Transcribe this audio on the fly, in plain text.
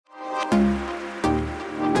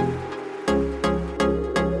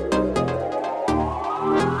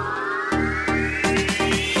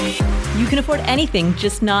afford anything,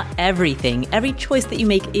 just not everything. Every choice that you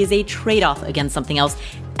make is a trade-off against something else.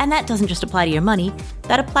 And that doesn't just apply to your money.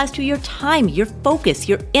 That applies to your time, your focus,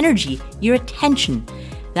 your energy, your attention.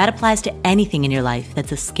 That applies to anything in your life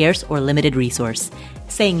that's a scarce or limited resource.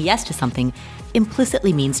 Saying yes to something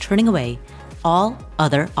implicitly means turning away all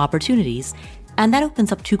other opportunities. And that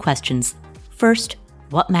opens up two questions. First,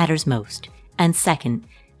 what matters most? And second,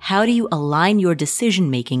 how do you align your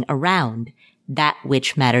decision-making around that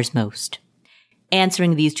which matters most?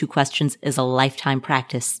 Answering these two questions is a lifetime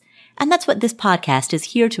practice. And that's what this podcast is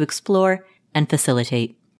here to explore and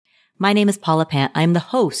facilitate. My name is Paula Pant. I'm the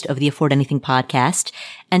host of the Afford Anything podcast.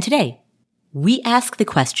 And today, we ask the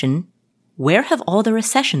question, where have all the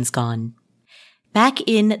recessions gone? Back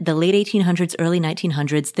in the late 1800s, early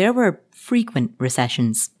 1900s, there were frequent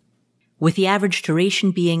recessions, with the average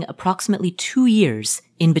duration being approximately 2 years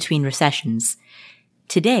in between recessions.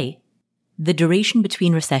 Today, the duration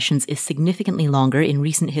between recessions is significantly longer. In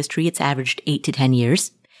recent history, it's averaged 8 to 10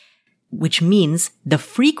 years, which means the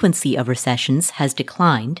frequency of recessions has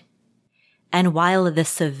declined. And while the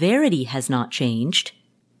severity has not changed,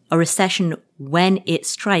 a recession, when it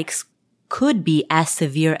strikes, could be as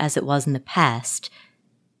severe as it was in the past.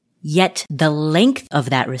 Yet the length of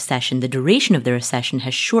that recession, the duration of the recession,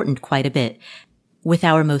 has shortened quite a bit, with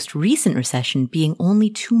our most recent recession being only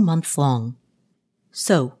 2 months long.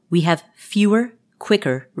 So we have fewer,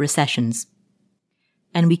 quicker recessions.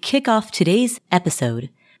 And we kick off today's episode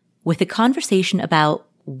with a conversation about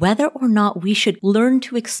whether or not we should learn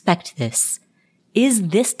to expect this. Is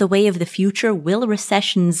this the way of the future? Will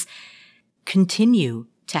recessions continue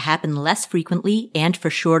to happen less frequently and for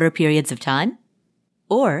shorter periods of time?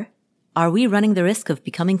 Or are we running the risk of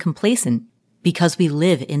becoming complacent because we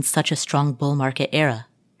live in such a strong bull market era?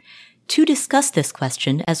 To discuss this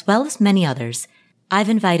question, as well as many others, I've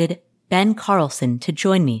invited Ben Carlson to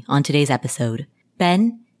join me on today's episode.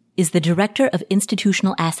 Ben is the Director of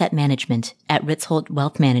Institutional Asset Management at Ritz-Holt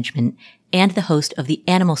Wealth Management and the host of the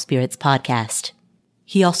Animal Spirits podcast.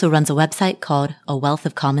 He also runs a website called A Wealth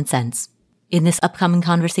of Common Sense. In this upcoming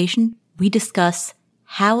conversation, we discuss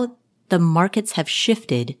how the markets have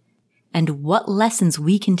shifted and what lessons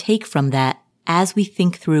we can take from that as we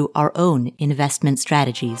think through our own investment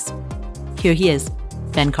strategies. Here he is,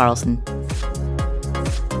 Ben Carlson.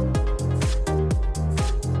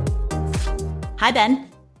 Hi, Ben.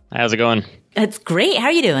 How's it going? It's great. How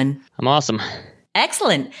are you doing? I'm awesome.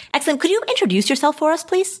 Excellent. Excellent. Could you introduce yourself for us,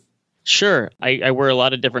 please? Sure. I wear a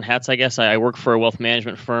lot of different hats, I guess. I work for a wealth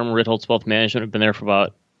management firm, Ritz-Holt Wealth Management. I've been there for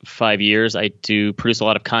about 5 years. I do produce a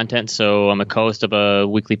lot of content. So I'm a co-host of a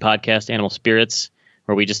weekly podcast, Animal Spirits,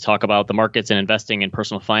 where we just talk about the markets and investing in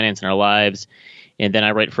personal finance in our lives. And then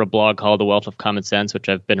I write for a blog called The Wealth of Common Sense, which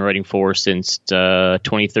I've been writing for since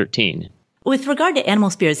 2013. With regard to Animal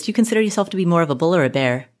Spirits, do you consider yourself to be more of a bull or a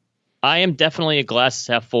bear? I am definitely a glass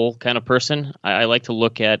half full kind of person. I like to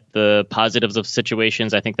look at the positives of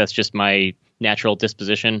situations. I think that's just my natural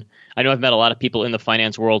disposition. I know I've met a lot of people in the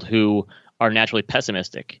finance world who are naturally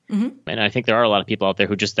pessimistic. Mm-hmm. And I think there are a lot of people out there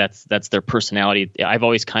who just that's their personality. I've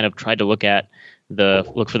always kind of tried to look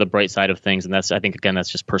for the bright side of things. And I think, again, that's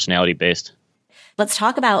just personality based. Let's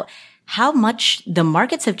talk about how much the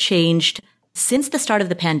markets have changed since the start of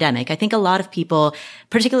the pandemic. I think a lot of people,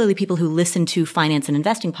 particularly people who listen to finance and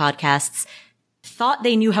investing podcasts, thought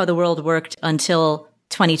they knew how the world worked until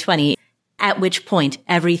 2020, at which point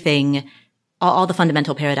everything, all the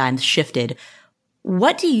fundamental paradigms shifted.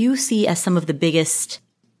 What do you see as some of the biggest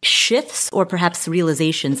shifts or perhaps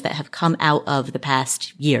realizations that have come out of the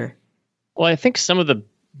past year? Well, I think some of the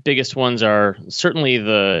biggest ones are certainly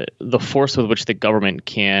the force with which the government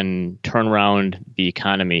can turn around the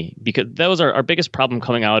economy, because that was our biggest problem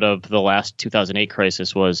coming out of the last 2008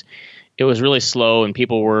 crisis. Was it was really slow and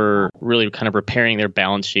people were really kind of repairing their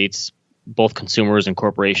balance sheets, both consumers and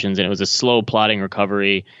corporations, and it was a slow plodding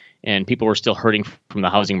recovery, and people were still hurting from the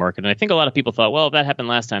housing market. And I think a lot of people thought, well, if that happened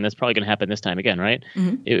last time, that's probably going to happen this time again, right?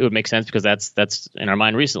 Mm-hmm. It would make sense because that's in our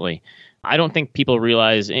mind recently. I don't think people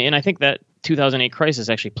realize, and I think that 2008 crisis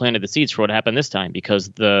actually planted the seeds for what happened this time, because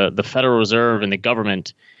the Federal Reserve and the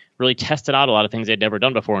government really tested out a lot of things they'd never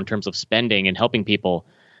done before in terms of spending and helping people.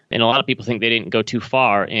 And a lot of people think they didn't go too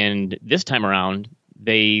far. And this time around,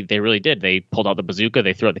 they really did. They pulled out the bazooka.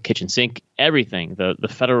 They threw out the kitchen sink, everything. The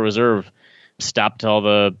Federal Reserve stopped all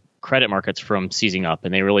the credit markets from seizing up,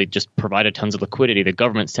 and they really just provided tons of liquidity. The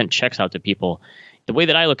government sent checks out to people. The way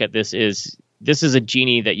that I look at this is a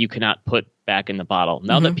genie that you cannot put back in the bottle.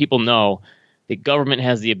 Now that people know the government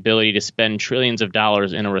has the ability to spend trillions of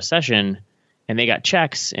dollars in a recession, and they got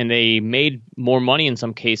checks, and they made more money in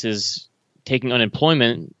some cases taking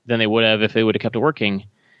unemployment than they would have if they would have kept it working,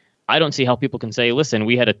 I don't see how people can say, listen,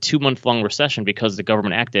 we had a 2-month long recession because the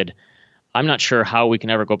government acted. I'm not sure how we can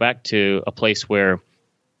ever go back to a place where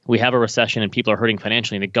we have a recession and people are hurting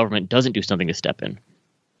financially and the government doesn't do something to step in.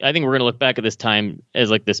 I think we're going to look back at this time as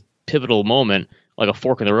like this pivotal moment, like a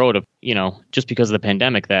fork in the road of, just because of the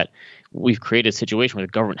pandemic, that we've created a situation where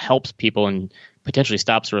the government helps people and potentially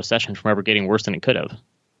stops a recession from ever getting worse than it could have.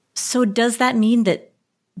 So does that mean that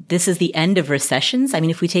this is the end of recessions? I mean,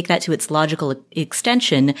 if we take that to its logical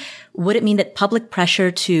extension, would it mean that public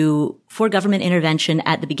pressure for government intervention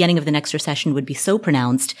at the beginning of the next recession would be so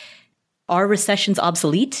pronounced? Are recessions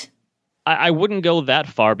obsolete? I wouldn't go that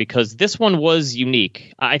far because this one was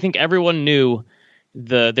unique. I think everyone knew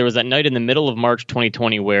there was that night in the middle of March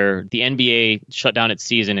 2020 where the NBA shut down its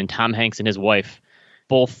season and Tom Hanks and his wife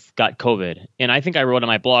both got COVID. And I think I wrote on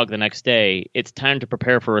my blog the next day, it's time to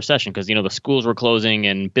prepare for a recession because, the schools were closing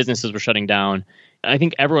and businesses were shutting down. I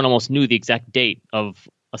think everyone almost knew the exact date of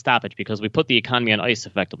a stoppage because we put the economy on ice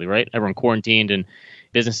effectively, right? Everyone quarantined and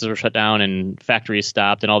businesses were shut down and factories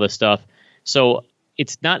stopped and all this stuff. So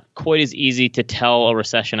it's not quite as easy to tell a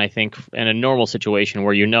recession, I think, in a normal situation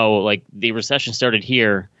where like the recession started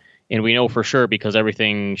here and we know for sure because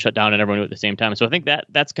everything shut down and everyone knew at the same time. So I think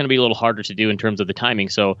that's going to be a little harder to do in terms of the timing.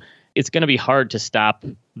 So it's going to be hard to stop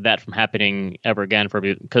that from happening ever again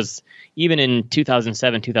because even in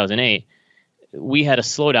 2007, 2008, we had a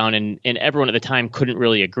slowdown and everyone at the time couldn't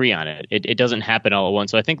really agree on it. It doesn't happen all at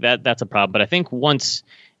once. So I think that's a problem. But I think once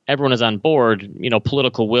everyone is on board,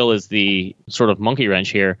 political will is the sort of monkey wrench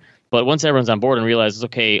here. But once everyone's on board and realizes,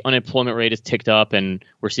 okay, unemployment rate is ticked up and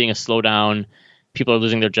we're seeing a slowdown, people are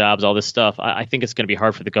losing their jobs, all this stuff, I think it's going to be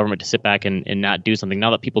hard for the government to sit back and not do something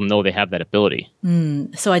now that people know they have that ability.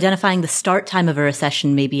 So identifying the start time of a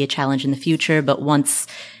recession may be a challenge in the future, but once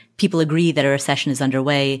people agree that a recession is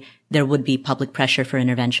underway, there would be public pressure for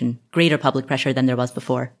intervention, greater public pressure than there was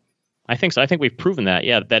before. I think so. I think we've proven that,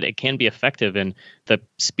 that it can be effective. And the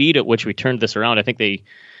speed at which we turned this around, I think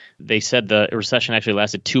they said the recession actually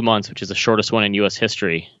lasted 2 months, which is the shortest one in U.S.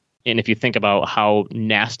 history. And if you think about how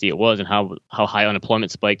nasty it was and how high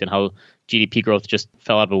unemployment spiked and how GDP growth just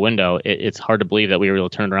fell out of a window, it's hard to believe that we were able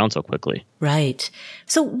to turn it around so quickly. Right.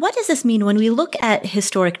 So what does this mean when we look at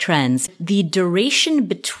historic trends? The duration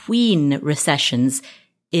between recessions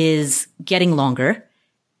is getting longer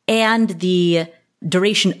and the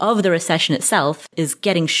duration of the recession itself is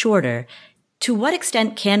getting shorter. To what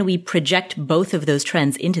extent can we project both of those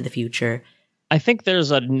trends into the future? I think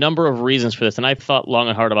there's a number of reasons for this, and I've thought long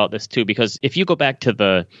and hard about this too, because if you go back to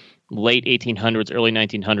the late 1800s, early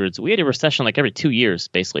 1900s, we had a recession like every 2 years,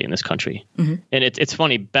 basically, in this country. Mm-hmm. And it's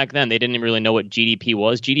funny, back then they didn't really know what GDP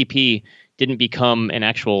was. GDP didn't become an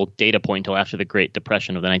actual data point until after the Great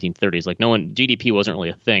Depression of the 1930s. Like GDP wasn't really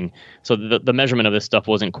a thing. So the measurement of this stuff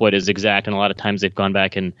wasn't quite as exact, and a lot of times they've gone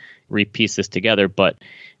back and repieced this together. But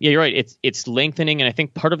yeah, you're right. It's lengthening, and I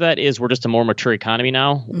think part of that is we're just a more mature economy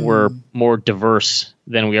now. Mm. We're more diverse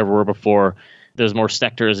than we ever were before. There's more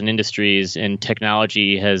sectors and industries, and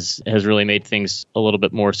technology has really made things a little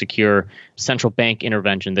bit more secure. Central bank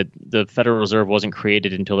intervention, that the Federal Reserve wasn't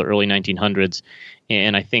created until the early 1900s.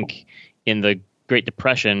 And I think in the Great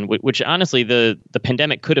Depression, which honestly the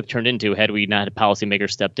pandemic could have turned into had we not had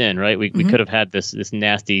policymakers stepped in, right? We could have had this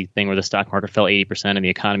nasty thing where the stock market fell 80% and the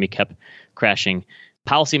economy kept crashing.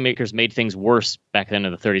 Policymakers made things worse back then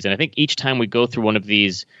in the 30s. And I think each time we go through one of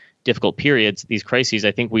these difficult periods, these crises,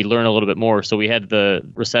 I think we learn a little bit more. So we had the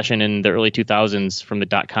recession in the early 2000s from the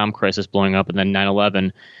dot-com crisis blowing up and then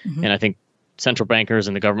 9/11. Mm-hmm. And I think central bankers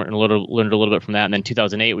and the government learned a little bit from that. And then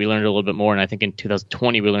 2008, we learned a little bit more. And I think in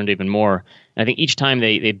 2020, we learned even more. And I think each time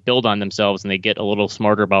they build on themselves and they get a little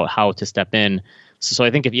smarter about how to step in. So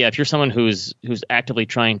I think if you're someone who's actively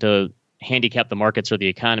trying to handicap the markets or the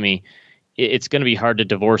economy, it's going to be hard to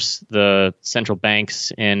divorce the central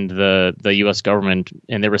banks and the U.S. government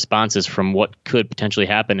and their responses from what could potentially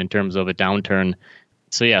happen in terms of a downturn.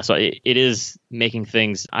 So it is making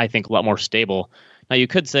things, I think, a lot more stable. Now, you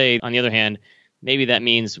could say, on the other hand, maybe that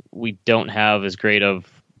means we don't have as great of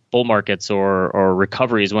bull markets or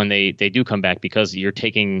recoveries when they do come back because you're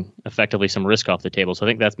taking effectively some risk off the table. So I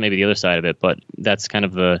think that's maybe the other side of it, but that's kind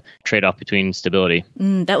of the trade-off between stability.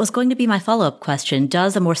 That was going to be my follow-up question.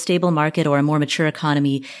 Does a more stable market or a more mature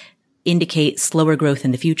economy indicate slower growth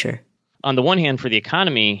in the future? On the one hand, for the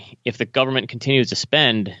economy, if the government continues to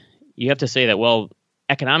spend, you have to say that, well,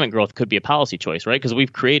 economic growth could be a policy choice, right? Because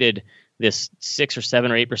we've created this 6 or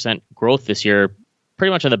 7 or 8% growth this year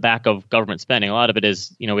pretty much on the back of government spending. A lot of it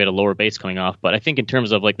is, we had a lower base coming off. But I think in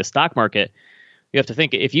terms of like the stock market, you have to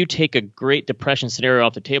think if you take a Great Depression scenario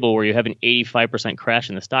off the table where you have an 85% crash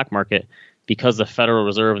in the stock market, because the Federal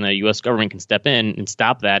Reserve and the U.S. government can step in and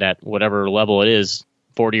stop that at whatever level it is,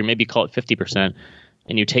 40 or maybe call it 50%,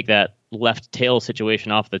 and you take that left tail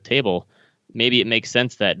situation off the table, maybe it makes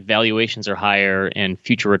sense that valuations are higher and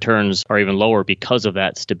future returns are even lower because of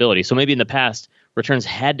that stability. So maybe in the past, returns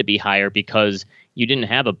had to be higher because you didn't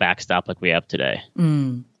have a backstop like we have today.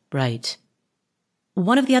 Right.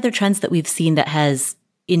 One of the other trends that we've seen that has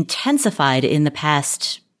intensified in the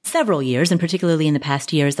past several years, and particularly in the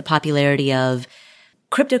past year, is the popularity of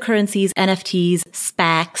cryptocurrencies, NFTs,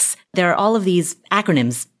 SPACs. There are all of these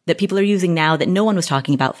acronyms that people are using now that no one was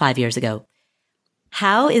talking about 5 years ago.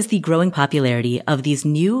 How is the growing popularity of these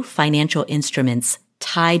new financial instruments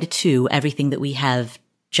tied to everything that we have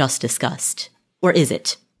just discussed? Or is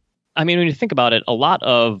it? I mean, when you think about it, a lot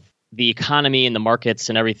of the economy and the markets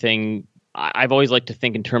and everything, I've always liked to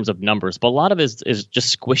think in terms of numbers, but a lot of it is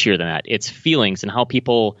just squishier than that. It's feelings and how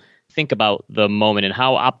people think about the moment and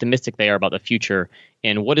how optimistic they are about the future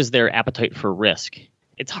and what is their appetite for risk.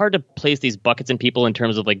 It's hard to place these buckets in people in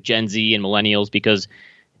terms of like Gen Z and millennials because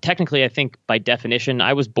technically, I think by definition,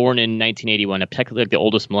 I was born in 1981. I'm technically like the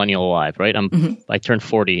oldest millennial alive, right? I turned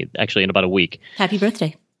 40 actually in about a week. Happy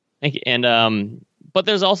birthday. Thank you. And but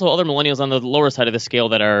there's also other millennials on the lower side of the scale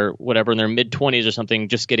that are whatever in their mid 20s or something,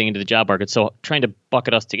 just getting into the job market. So trying to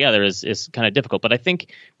bucket us together is kind of difficult. But I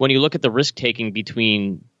think when you look at the risk taking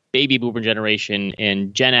between baby boomer generation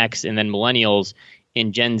and Gen X and then millennials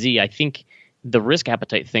and Gen Z, I think the risk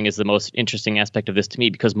appetite thing is the most interesting aspect of this to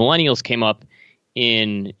me because millennials came up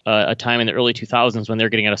in a time in the early 2000s when they're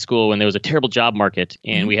getting out of school, when there was a terrible job market,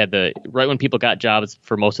 and we had right when people got jobs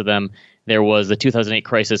for most of them, there was the 2008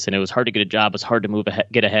 crisis, and it was hard to get a job, it was hard to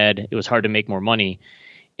get ahead, it was hard to make more money.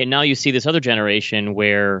 And now you see this other generation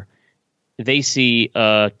where they see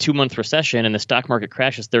a 2-month recession and the stock market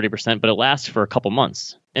crashes 30%, but it lasts for a couple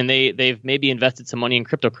months. And they've maybe invested some money in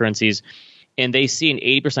cryptocurrencies, and they see an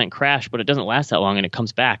 80% crash, but it doesn't last that long, and it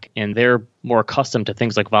comes back, and they're more accustomed to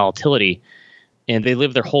things like volatility. And they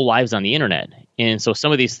live their whole lives on the internet. And so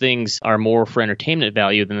some of these things are more for entertainment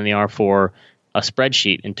value than they are for a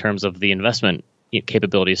spreadsheet in terms of the investment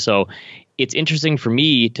capabilities. So it's interesting for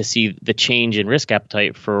me to see the change in risk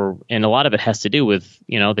appetite and a lot of it has to do with,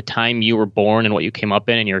 the time you were born and what you came up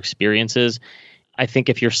in and your experiences. I think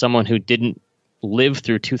if you're someone who didn't live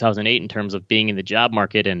through 2008 in terms of being in the job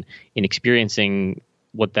market and experiencing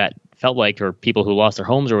what that felt like, or people who lost their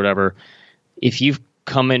homes or whatever, if you've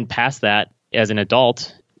come in past that, as an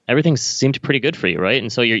adult, everything seemed pretty good for you, right?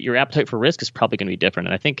 And so your appetite for risk is probably going to be different.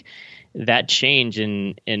 And I think that change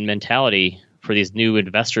in mentality for these new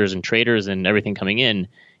investors and traders and everything coming in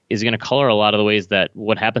is going to color a lot of the ways that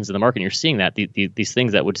what happens in the market. And you're seeing that these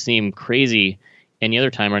things that would seem crazy any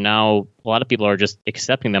other time are now, a lot of people are just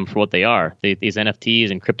accepting them for what they are. These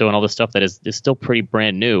NFTs and crypto and all this stuff that is still pretty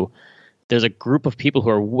brand new. There's a group of people who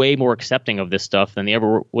are way more accepting of this stuff than they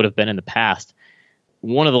ever would have been in the past.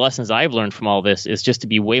 One of the lessons I've learned from all this is just to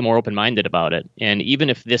be way more open-minded about it. And even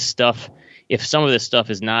if some of this stuff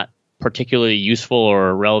is not particularly useful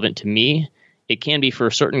or relevant to me, it can be for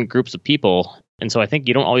certain groups of people. And so I think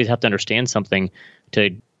you don't always have to understand something to,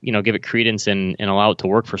 give it credence and allow it to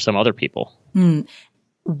work for some other people.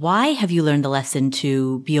 Why have you learned the lesson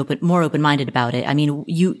to be more open-minded about it? I mean,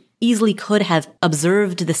 you easily could have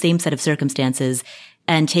observed the same set of circumstances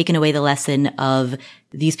and taken away the lesson of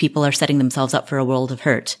these people are setting themselves up for a world of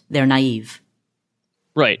hurt. They're naive.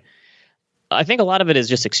 Right. I think a lot of it is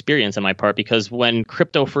just experience on my part, because when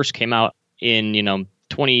crypto first came out in,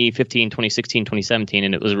 2015, 2016, 2017,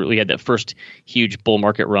 and we had that first huge bull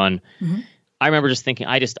market run, I remember just thinking,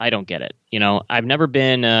 I don't get it. I've never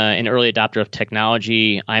been an early adopter of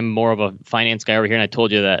technology. I'm more of a finance guy over here, and I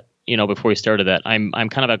told you that, before we started that, I'm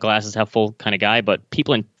kind of a glasses half full kind of guy, but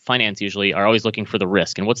people in finance usually are always looking for the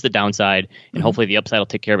risk and what's the downside, and hopefully the upside will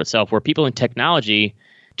take care of itself. Where people in technology,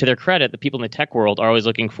 to their credit, the people in the tech world are always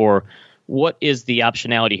looking for what is the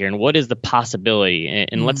optionality here and what is the possibility,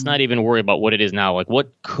 and let's not even worry about what it is now. Like,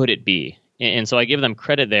 what could it be? And so I give them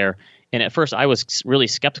credit there. And at first I was really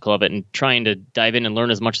skeptical of it and trying to dive in and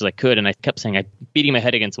learn as much as I could. And I kept saying, beating my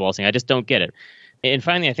head against the wall, saying, I just don't get it. And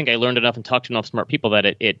finally, I think I learned enough and talked to enough smart people that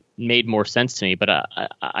it made more sense to me. But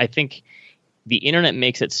I think the internet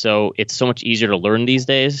makes it so it's so much easier to learn these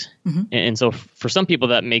days. And so for some people,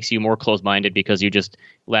 that makes you more closed-minded because you just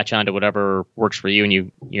latch on to whatever works for you and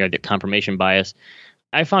you have the confirmation bias.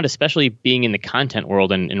 I found, especially being in the content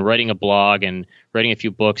world and writing a blog and writing a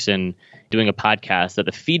few books and doing a podcast, that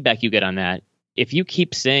the feedback you get on that, if you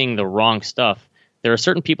keep saying the wrong stuff, there are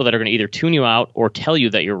certain people that are going to either tune you out or tell you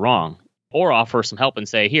that you're wrong, or offer some help and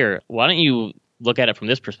say, here, why don't you look at it from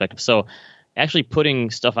this perspective? So actually putting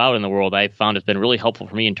stuff out in the world I've found has been really helpful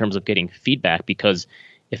for me in terms of getting feedback, because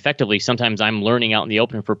effectively sometimes I'm learning out in the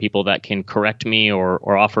open for people that can correct me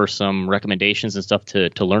or offer some recommendations and stuff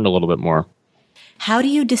to learn a little bit more. How do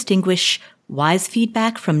you distinguish wise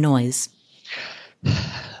feedback from noise?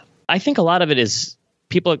 I think a lot of it is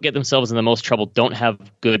people that get themselves in the most trouble don't have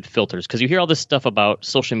good filters, because you hear all this stuff about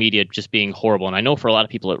social media just being horrible. And I know for a lot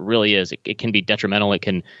of people it really is. It can be detrimental. It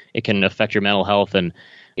can affect your mental health, and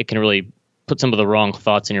it can really put some of the wrong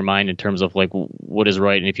thoughts in your mind in terms of like what is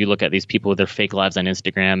right. And if you look at these people with their fake lives on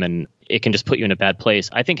Instagram, and it can just put you in a bad place.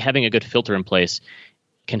 I think having a good filter in place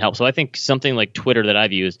can help. So I think something like Twitter that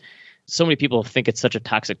I've used, so many people think it's such a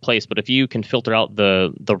toxic place, but if you can filter out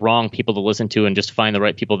the wrong people to listen to and just find the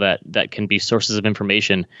right people that can be sources of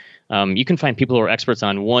information, you can find people who are experts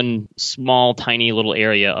on one small, tiny little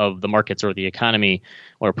area of the markets or the economy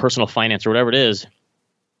or personal finance or whatever it is,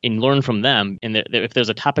 and learn from them. And if there's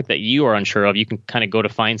a topic that you are unsure of, you can kind of go to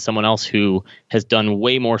find someone else who has done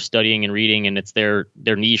way more studying and reading, and it's their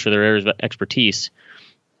niche or their areas of expertise.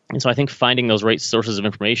 And so I think finding those right sources of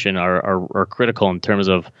information are critical in terms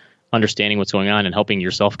of understanding what's going on and helping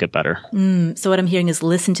yourself get better. So what I'm hearing is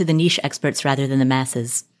listen to the niche experts rather than the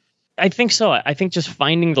masses. I think so. I think just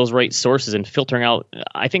finding those right sources and filtering out,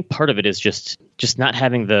 I think part of it is just not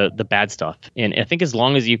having the bad stuff. And I think as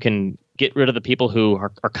long as you can get rid of the people who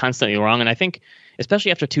are constantly wrong, and I think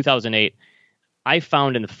especially after 2008, I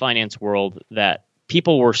found in the finance world that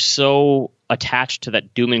people were so attached to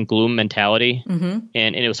that doom and gloom mentality, and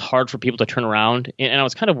it was hard for people to turn around. And I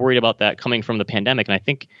was kind of worried about that coming from the pandemic.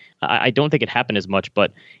 And I don't think it happened as much,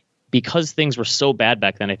 but because things were so bad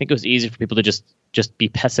back then, I think it was easy for people to just be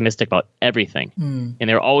pessimistic about everything. And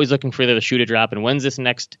they were always looking for the shoe to drop. And when's this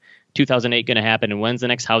next 2008 going to happen? And when's the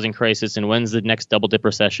next housing crisis? And when's the next double dip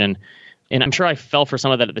recession? And I'm sure I fell for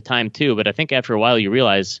some of that at the time too. But I think after a while you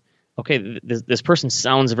realize, okay, this person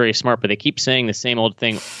sounds very smart, but they keep saying the same old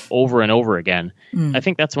thing over and over again. I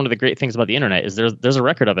think that's one of the great things about the internet is there's a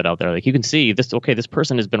record of it out there. Like you can see this, okay, this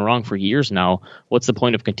person has been wrong for years now. What's the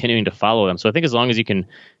point of continuing to follow them? So I think as long as you can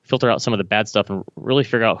filter out some of the bad stuff and really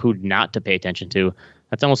figure out who not to pay attention to,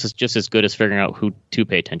 that's almost just as good as figuring out who to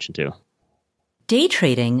pay attention to. Day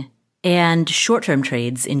trading and short-term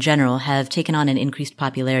trades in general have taken on an increased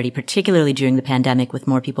popularity, particularly during the pandemic, with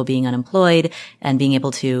more people being unemployed and being able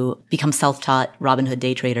to become self-taught Robinhood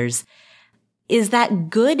day traders. Is that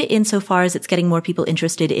good insofar as it's getting more people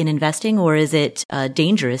interested in investing, or is it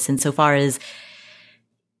dangerous insofar as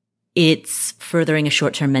it's furthering a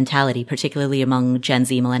short-term mentality, particularly among Gen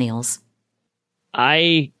Z millennials?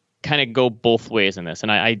 I kind of go both ways in this,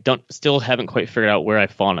 and I still haven't quite figured out where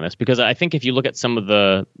I've fallen on this, because I think if you look at some of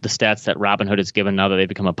the stats that Robinhood has given now that they've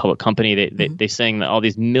become a public company, they're saying that all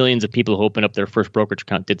these millions of people who opened up their first brokerage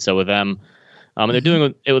account did so with them. And they're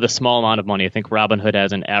doing it with a small amount of money. I think Robinhood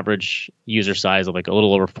has an average user size of like a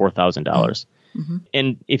little over $4,000.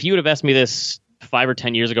 And if you would have asked me this 5 or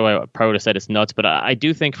 10 years ago, I probably would have said it's nuts. But I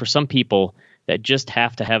do think for some people that just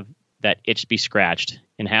have to have that itch be scratched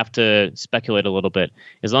and have to speculate a little bit,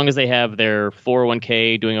 as long as they have their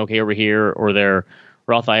 401k doing okay over here, or their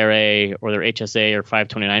Roth IRA, or their HSA, or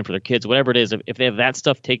 529 for their kids, whatever it is, if they have that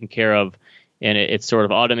stuff taken care of and it's sort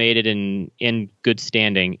of automated and in good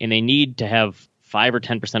standing, and they need to have 5 or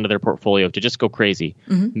 10% of their portfolio to just go crazy,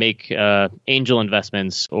 make angel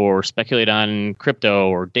investments or speculate on crypto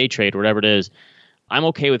or day trade or whatever it is, I'm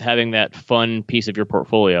okay with having that fun piece of your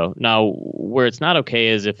portfolio. Now, where it's not okay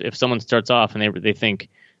is if someone starts off and they think,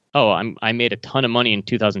 oh, I made a ton of money in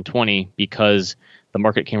 2020 because the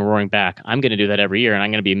market came roaring back. I'm going to do that every year, and I'm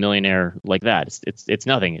going to be a millionaire like that. It's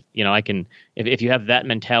nothing. You know, I can if you have that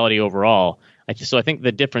mentality overall. So I think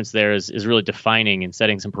the difference there is really defining and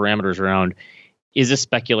setting some parameters around. Is this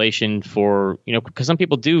speculation for, because some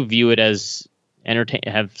people do view it as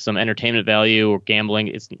have some entertainment value or gambling.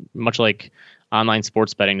 It's much like online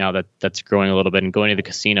sports betting now that's growing a little bit, and going to the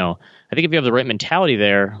casino. I think if you have the right mentality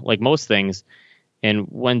there, like most things, and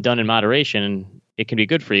when done in moderation, it can be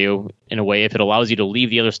good for you in a way if it allows you to leave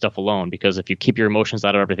the other stuff alone. Because if you keep your emotions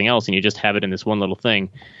out of everything else and you just have it in this one little thing,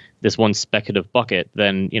 this one speculative bucket,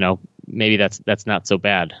 then, maybe that's not so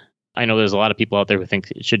bad. I know there's a lot of people out there who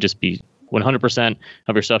think it should just be 100%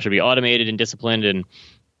 of your stuff should be automated and disciplined. And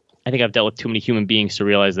I think I've dealt with too many human beings to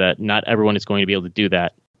realize that not everyone is going to be able to do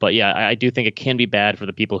that. But yeah, I do think it can be bad for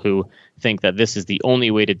the people who think that this is the only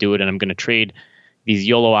way to do it, and I'm going to trade these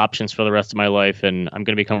YOLO options for the rest of my life, and I'm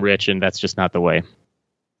going to become rich, and that's just not the way.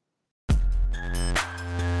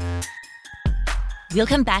 We'll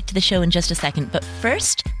come back to the show in just a second, but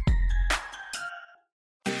first,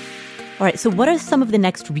 All right, so what are some of the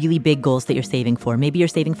next really big goals that you're saving for? Maybe you're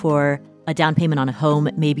saving for a down payment on a home.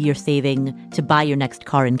 Maybe you're saving to buy your next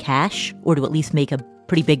car in cash or to at least make a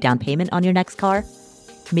pretty big down payment on your next car.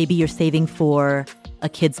 Maybe you're saving for a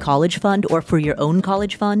kid's college fund or for your own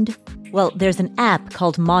college fund. Well, there's an app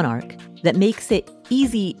called Monarch that makes it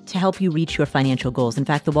easy to help you reach your financial goals. In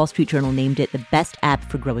fact, the Wall Street Journal named it the best app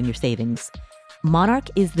for growing your savings. Monarch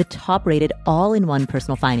is the top-rated all-in-one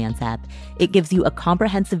personal finance app. It gives you a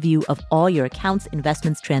comprehensive view of all your accounts,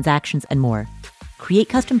 investments, transactions, and more. Create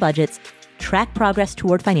custom budgets, track progress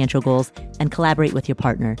toward financial goals, and collaborate with your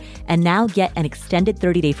partner. And now get an extended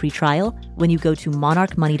 30-day free trial when you go to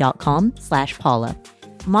monarchmoney.com/Paula.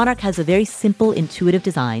 Monarch has a very simple, intuitive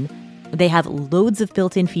design. They have loads of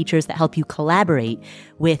built-in features that help you collaborate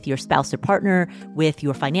with your spouse or partner, with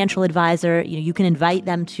your financial advisor. You can invite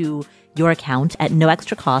them to your account at no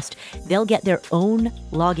extra cost. They'll get their own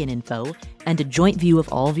login info and a joint view of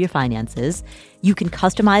all of your finances. You can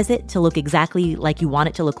customize it to look exactly like you want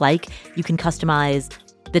it to look like. You can customize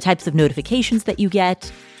the types of notifications that you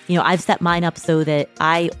get. I've set mine up so that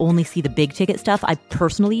I only see the big ticket stuff. I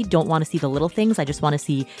personally don't want to see the little things. I just want to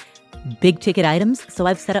see big ticket items. So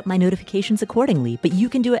I've set up my notifications accordingly. But you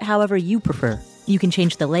can do it however you prefer. You can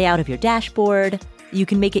change the layout of your dashboard. You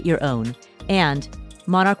can make it your own. And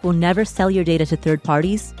Monarch will never sell your data to third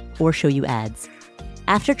parties or show you ads.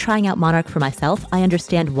 After trying out Monarch for myself, I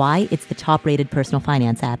understand why it's the top-rated personal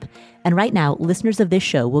finance app. And right now, listeners of this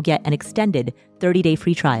show will get an extended 30-day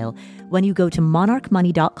free trial when you go to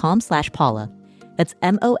monarchmoney.com/Paula. That's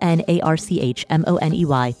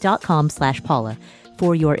monarchmoney.com/Paula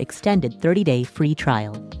for your extended 30-day free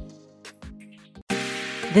trial.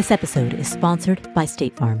 This episode is sponsored by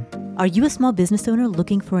State Farm. Are you a small business owner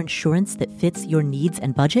looking for insurance that fits your needs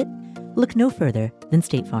and budget? Look no further than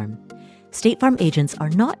State Farm. State Farm agents are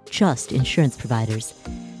not just insurance providers.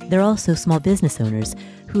 They're also small business owners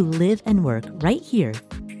who live and work right here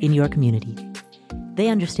in your community. They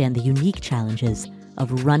understand the unique challenges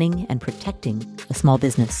of running and protecting a small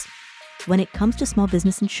business. When it comes to small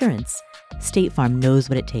business insurance, State Farm knows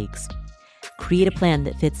what it takes. Create a plan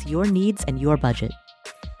that fits your needs and your budget.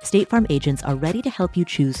 State Farm agents are ready to help you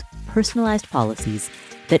choose personalized policies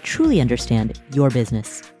that truly understand your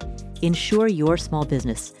business. Insure your small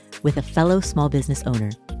business with a fellow small business owner.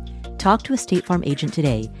 Talk to a State Farm agent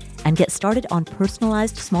today and get started on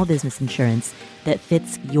personalized small business insurance that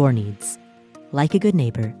fits your needs. Like a good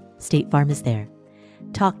neighbor, State Farm is there.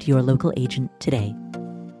 Talk to your local agent today.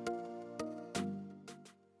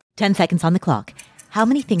 10 seconds on the clock. How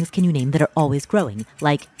many things can you name that are always growing?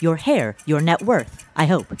 Like your hair, your net worth, I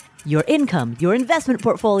hope. Your income, your investment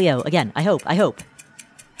portfolio. Again, I hope.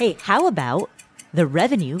 Hey, how about the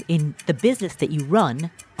revenue in the business that you run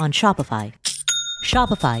on Shopify?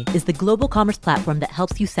 Shopify is the global commerce platform that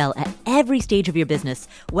helps you sell at every stage of your business,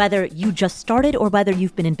 whether you just started or whether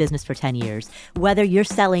you've been in business for 10 years. Whether you're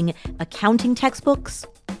selling accounting textbooks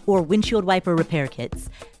or windshield wiper repair kits,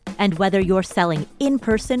 and whether you're selling in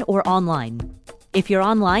person or online. If you're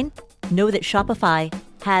online, know that Shopify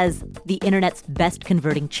has the internet's best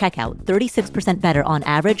converting checkout, 36% better on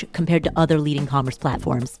average compared to other leading commerce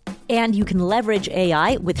platforms. And you can leverage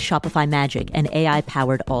AI with Shopify Magic, an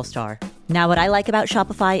AI-powered all-star. Now, what I like about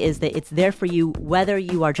Shopify is that it's there for you whether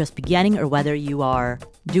you are just beginning or whether you are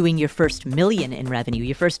doing your first million in revenue,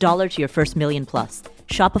 your first dollar to your first million plus.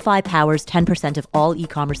 Shopify powers 10% of all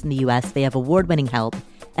e-commerce in the US. They have award-winning help.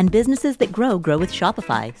 And businesses that grow with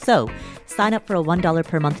Shopify. So sign up for a $1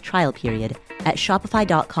 per month trial period at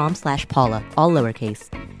shopify.com/Paula, all lowercase.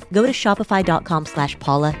 Go to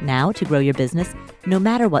shopify.com/Paula now to grow your business, no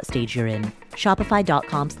matter what stage you're in.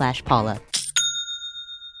 Shopify.com/Paula.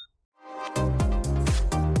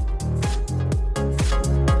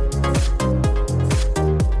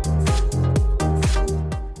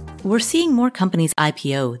 We're seeing more companies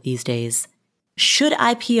IPO these days. Should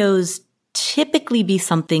IPOs typically be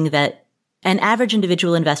something that an average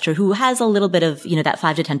individual investor who has a little bit of, that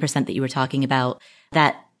 5 to 10% that you were talking about,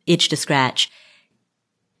 that itch to scratch,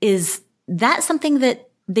 is that something that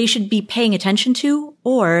they should be paying attention to?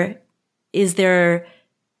 Or is there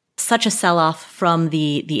such a sell-off from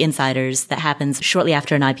the insiders that happens shortly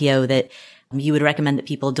after an IPO that you would recommend that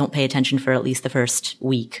people don't pay attention for at least the first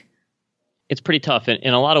week? It's pretty tough.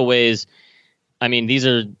 In a lot of ways, I mean, these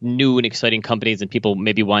are new and exciting companies and people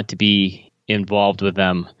maybe want to be involved with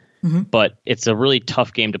them. Mm-hmm. But it's a really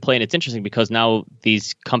tough game to play. And it's interesting because now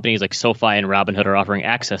these companies like SoFi and Robinhood are offering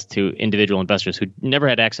access to individual investors who never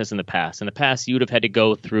had access in the past. In the past, you would have had to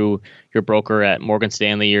go through your broker at Morgan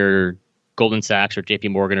Stanley or Goldman Sachs or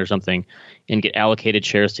JP Morgan or something and get allocated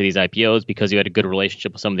shares to these IPOs because you had a good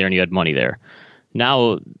relationship with somebody there and you had money there.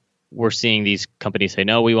 Now, we're seeing these companies say,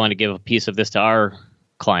 no, we want to give a piece of this to our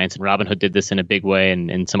clients. And Robinhood did this in a big way,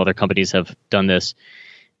 and some other companies have done this.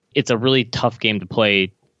 It's a really tough game to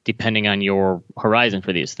play depending on your horizon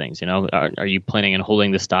for these things. Are you planning on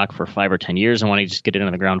holding the stock for 5 or 10 years and wanting to just get it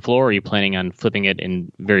on the ground floor? Or are you planning on flipping it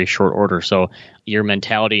in very short order? So your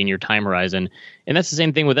mentality and your time horizon, and that's the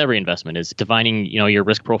same thing with every investment, is defining, your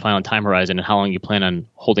risk profile and time horizon and how long you plan on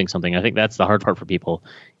holding something. I think that's the hard part for people,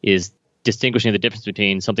 is distinguishing the difference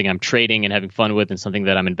between something I'm trading and having fun with and something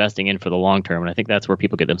that I'm investing in for the long term. And I think that's where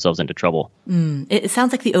people get themselves into trouble. It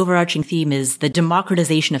sounds like the overarching theme is the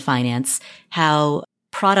democratization of finance, how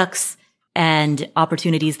products and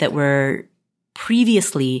opportunities that were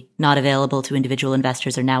previously not available to individual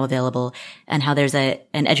investors are now available, and how there's an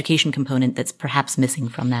education component that's perhaps missing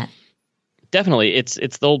from that. Definitely. It's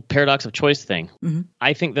the old paradox of choice thing. Mm-hmm.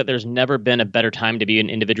 I think that there's never been a better time to be an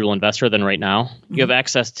individual investor than right now. Mm-hmm. You have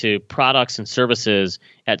access to products and services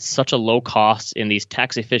at such a low cost in these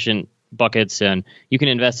tax efficient buckets, and you can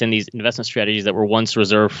invest in these investment strategies that were once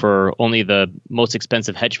reserved for only the most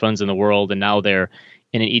expensive hedge funds in the world, and now they're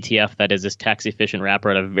in an ETF that is this tax efficient wrapper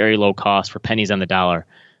at a very low cost for pennies on the dollar.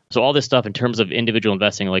 So all this stuff in terms of individual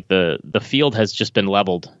investing, like the field has just been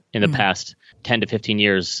leveled in the past 10 to 15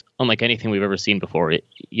 years, unlike anything we've ever seen before.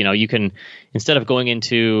 You can, instead of going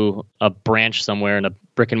into a branch somewhere in a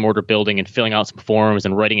brick and mortar building and filling out some forms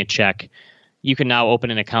and writing a check, you can now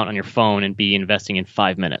open an account on your phone and be investing in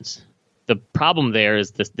 5 minutes. The problem there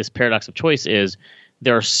is this paradox of choice is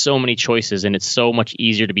there are so many choices, and it's so much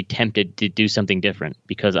easier to be tempted to do something different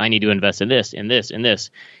because I need to invest in this, in this, in this.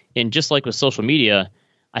 And just like with social media,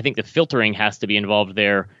 I think the filtering has to be involved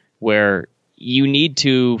there, where you need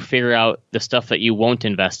to figure out the stuff that you won't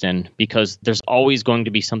invest in, because there's always going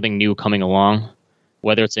to be something new coming along,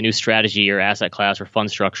 whether it's a new strategy or asset class or fund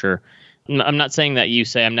structure. I'm not saying that you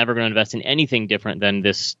say I'm never going to invest in anything different than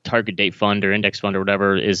this target date fund or index fund or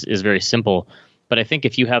whatever is very simple. But I think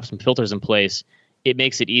if you have some filters in place, it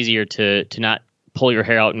makes it easier to not pull your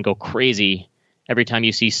hair out and go crazy every time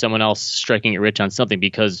you see someone else striking it rich on something,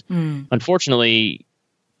 because unfortunately,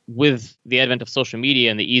 with the advent of social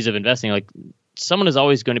media and the ease of investing, like someone is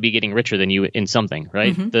always going to be getting richer than you in something,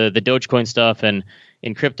 right? Mm-hmm. The Dogecoin stuff and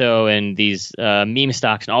in crypto and these meme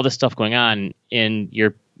stocks and all this stuff going on, and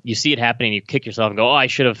you see it happening, you kick yourself and go, oh, I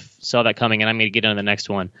should have saw that coming and I'm going to get on the next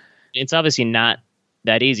one. It's obviously not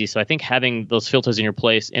that easy. So I think having those filters in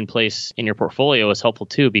place in your portfolio is helpful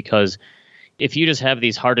too, because if you just have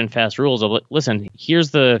these hard and fast rules of, listen, here's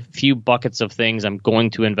the few buckets of things I'm going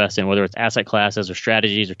to invest in, whether it's asset classes or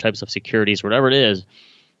strategies or types of securities, whatever it is.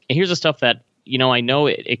 And here's the stuff that, I know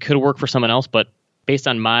it could work for someone else, but based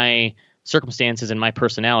on my circumstances and my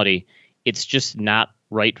personality, it's just not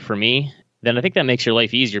right for me. Then I think that makes your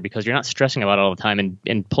life easier because you're not stressing about it all the time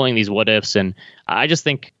and pulling these what ifs. And I just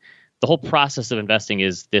think the whole process of investing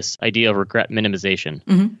is this idea of regret minimization.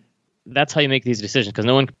 Mm-hmm. That's how you make these decisions, because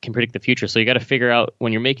no one can predict the future. So you got to figure out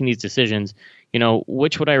when you're making these decisions,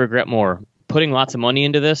 which would I regret more? Putting lots of money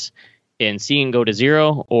into this and seeing it go to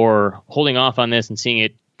zero, or holding off on this and seeing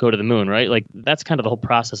it go to the moon, right? Like that's kind of the whole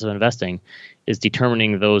process of investing, is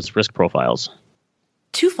determining those risk profiles.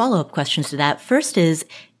 2 follow-up questions to that. First is,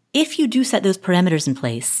 if you do set those parameters in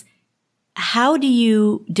place, how do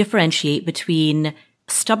you differentiate between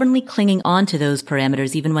stubbornly clinging on to those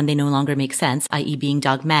parameters even when they no longer make sense, i.e. being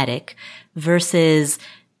dogmatic, versus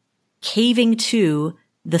caving to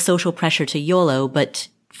the social pressure to YOLO, but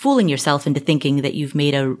fooling yourself into thinking that you've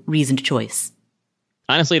made a reasoned choice?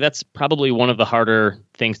 Honestly, that's probably one of the harder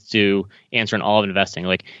things to answer in all of investing.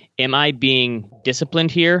 Like, am I being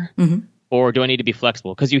disciplined here? Mm-hmm. Or do I need to be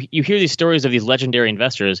flexible? Because you hear these stories of these legendary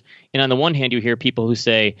investors, and on the one hand, you hear people who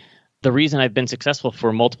say, the reason I've been successful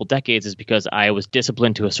for multiple decades is because I was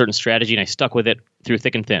disciplined to a certain strategy and I stuck with it through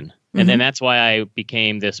thick and thin. Mm-hmm. And then that's why I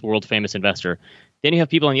became this world famous investor. Then you have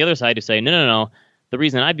people on the other side who say, no. The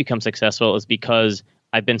reason I've become successful is because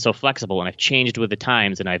I've been so flexible and I've changed with the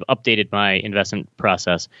times and I've updated my investment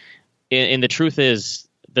process. And the truth is,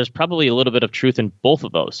 there's probably a little bit of truth in both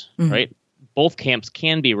of those, right? Both camps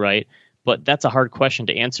can be right, but that's a hard question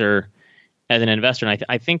to answer as an investor. And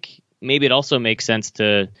I think maybe it also makes sense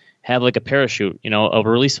to have like a parachute, a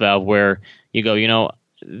release valve where you go,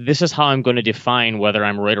 this is how I'm going to define whether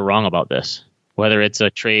I'm right or wrong about this, whether it's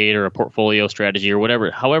a trade or a portfolio strategy or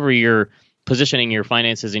whatever, however you're positioning your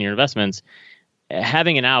finances and your investments,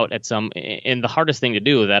 having an out at some, and the hardest thing to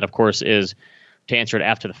do that, of course, is to answer it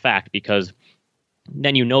after the fact, because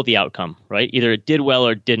then the outcome, right? Either it did well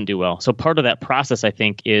or it didn't do well. So part of that process, I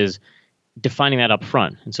think, is defining that up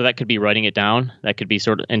front. And so that could be writing it down. That could be to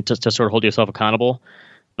sort of hold yourself accountable.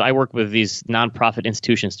 I work with these nonprofit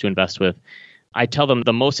institutions to invest with. I tell them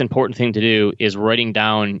the most important thing to do is writing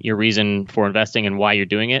down your reason for investing and why you're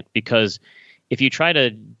doing it. Because if you try to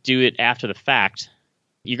do it after the fact,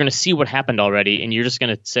 you're going to see what happened already, and you're just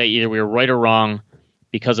going to say either we were right or wrong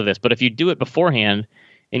because of this. But if you do it beforehand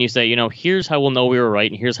and you say, here's how we'll know we were right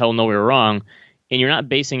and here's how we'll know we were wrong, and you're not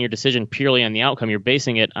basing your decision purely on the outcome, you're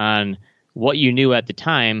basing it on what you knew at the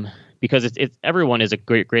time, because it's everyone is a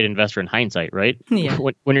great investor in hindsight, right? Yeah.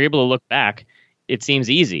 When you're able to look back, it seems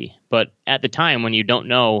easy. But at the time, when you don't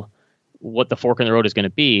know what the fork in the road is going to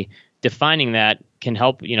be, defining that can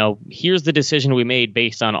help, here's the decision we made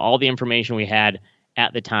based on all the information we had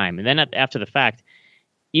at the time. And then after the fact,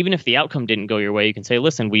 even if the outcome didn't go your way, you can say,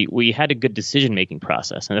 listen, we had a good decision-making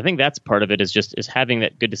process. And I think that's part of it is having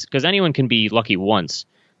that good, because anyone can be lucky once.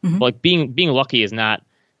 Mm-hmm. But like being lucky is not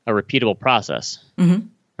a repeatable process. Mm-hmm.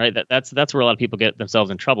 Right? That's where a lot of people get themselves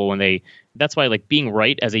in trouble that's why like being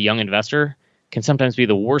right as a young investor can sometimes be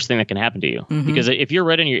the worst thing that can happen to you. Mm-hmm. Because if you're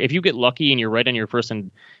right if you get lucky and you're right on your first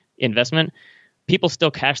investment, people still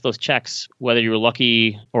cash those checks whether you were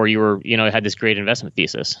lucky or you were, had this great investment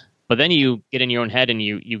thesis. But then you get in your own head and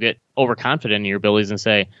you get overconfident in your abilities and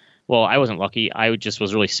say, well, I wasn't lucky. I just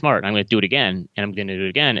was really smart. I'm going to do it again, and I'm going to do it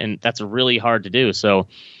again. And that's really hard to do. So,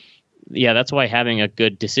 yeah, that's why having a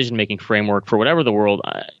good decision-making framework for whatever the world,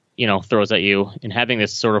 throws at you, and having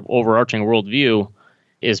this sort of overarching worldview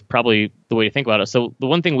is probably the way to think about it. So the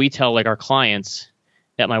one thing we tell like our clients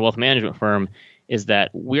at my wealth management firm is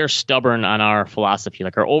that we are stubborn on our philosophy,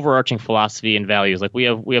 like our overarching philosophy and values. Like we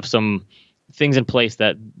have some things in place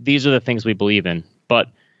that these are the things we believe in, but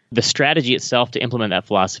the strategy itself to implement that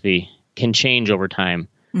philosophy can change over time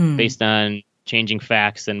based on changing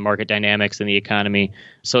facts and market dynamics in the economy.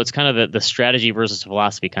 So it's kind of the strategy versus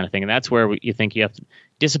philosophy kind of thing. And that's where you think you have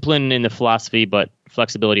discipline in the philosophy, but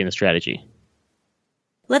flexibility in the strategy.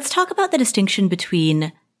 Let's talk about the distinction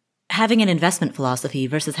between having an investment philosophy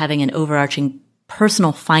versus having an overarching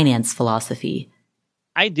personal finance philosophy.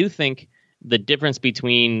 I do think the difference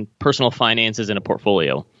between personal finances and a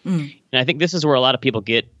portfolio. And I think this is where a lot of people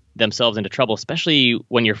get themselves into trouble, especially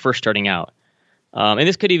when you're first starting out. And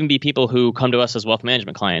this could even be people who come to us as wealth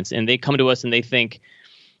management clients, and they come to us and they think,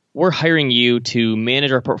 we're hiring you to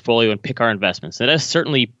manage our portfolio and pick our investments. And that's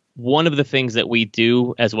certainly one of the things that we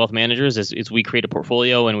do as wealth managers is we create a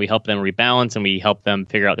portfolio and we help them rebalance and we help them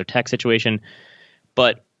figure out their tax situation.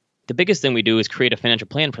 But the biggest thing we do is create a financial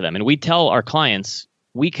plan for them. And we tell our clients,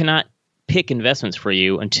 we cannot pick investments for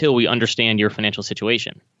you until we understand your financial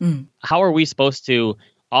situation. How are we supposed to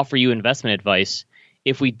offer you investment advice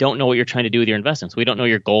if we don't know what you're trying to do with your investments? We don't know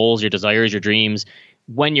your goals, your desires, your dreams,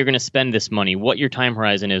 when you're going to spend this money, what your time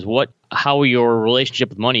horizon is, how your relationship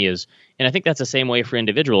with money is. And I think that's the same way for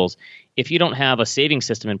individuals. If you don't have a savings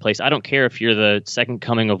system in place, I don't care if you're the second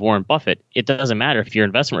coming of Warren Buffett. It doesn't matter if your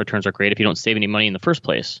investment returns are great if you don't save any money in the first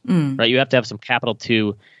place, right? You have to have some capital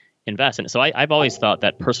to invest in it. So I've always thought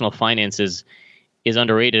that personal finance is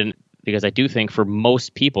underrated, because I do think for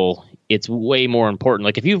most people, it's way more important.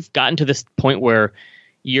 Like if you've gotten to this point where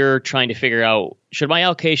you're trying to figure out, should my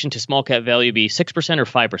allocation to small cap value be 6% or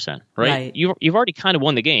 5%, right? You've already kind of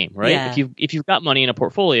won the game, right? Yeah. If you've got money in a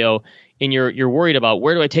portfolio and you're worried about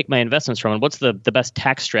where do I take my investments from and what's the best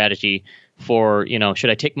tax strategy for, should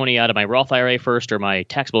I take money out of my Roth IRA first or my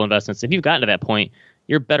taxable investments? If you've gotten to that point,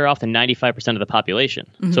 you're better off than 95% of the population.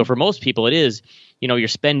 So for most people, it is, you're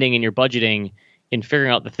spending and you're budgeting and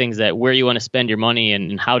figuring out the things that where you want to spend your money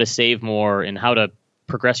and how to save more and how to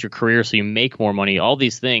progress your career so you make more money. All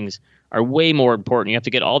these things are way more important. You have to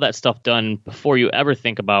get all that stuff done before you ever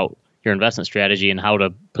think about your investment strategy and how to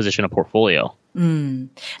position a portfolio. And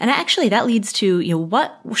actually that leads to,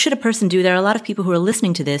 what should a person do? There are a lot of people who are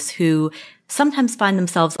listening to this who sometimes find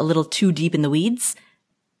themselves a little too deep in the weeds.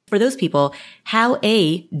 For those people, how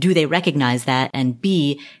A, do they recognize that? And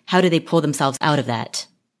B, how do they pull themselves out of that?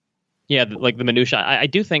 Yeah, like the minutia. I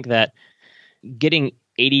do think that getting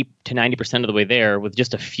 80 to 90% of the way there with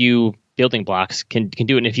just a few building blocks can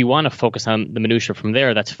do it. And if you want to focus on the minutia from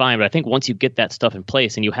there, that's fine. But I think once you get that stuff in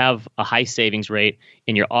place and you have a high savings rate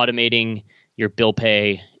and you're automating your bill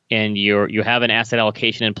pay and you have an asset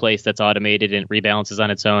allocation in place that's automated and rebalances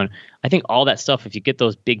on its own, I think all that stuff, if you get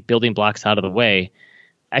those big building blocks out of the way,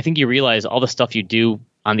 I think you realize all the stuff you do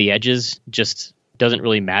on the edges just doesn't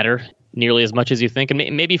really matter nearly as much as you think. And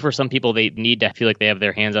maybe for some people, they need to feel like they have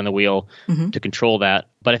their hands on the wheel to control that.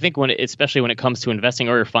 But I think especially when it comes to investing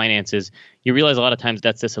or your finances, you realize a lot of times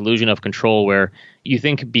that's this illusion of control where you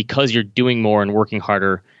think because you're doing more and working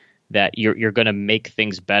harder that you're going to make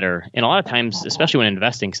things better. And a lot of times, especially when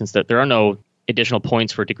investing, since there are no additional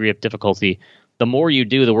points for degree of difficulty, the more you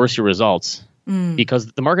do, the worse your results. Because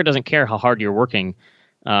the market doesn't care how hard you're working.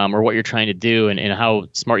 or what you're trying to do and how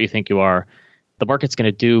smart you think you are, the market's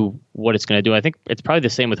going to do what it's going to do. I think it's probably the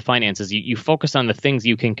same with finances. You focus on the things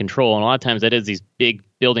you can control, and a lot of times that is these big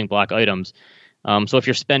building block items. So if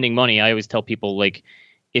you're spending money, I always tell people, like,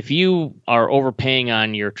 if you are overpaying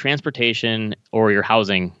on your transportation or your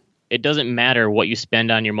housing, it doesn't matter what you spend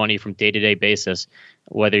on your money from day-to-day basis,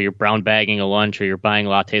 whether you're brown bagging a lunch or you're buying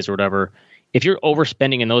lattes or whatever. If you're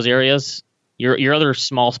overspending in those areas, your other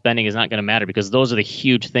small spending is not going to matter, because those are the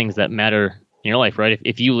huge things that matter in your life, right?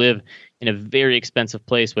 If you live in a very expensive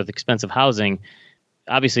place with expensive housing,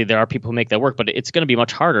 obviously there are people who make that work, but it's going to be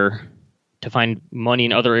much harder to find money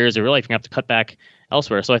in other areas of your life. You're going to have to cut back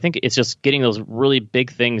elsewhere. So I think it's just getting those really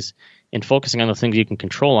big things and focusing on those things you can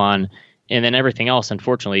control on. And then everything else,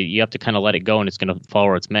 unfortunately, you have to kind of let it go, and it's going to fall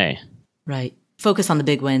where it may. Right. Focus on the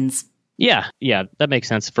big wins. Yeah, that makes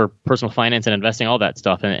sense for personal finance and investing, all that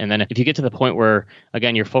stuff. And then if you get to the point where,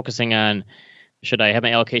 again, you're focusing on, should I have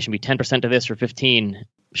my allocation be 10% to this or 15%?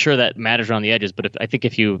 Sure, that matters around the edges. But I think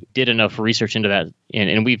if you did enough research into that,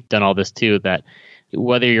 and we've done all this too, that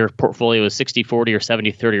whether your portfolio is 60-40 or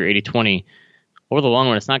 70-30 or 80-20, over the long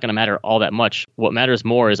run, it's not going to matter all that much. What matters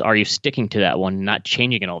more is, are you sticking to that one, not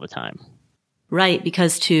changing it all the time? Right,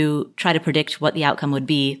 because to try to predict what the outcome would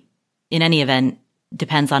be in any event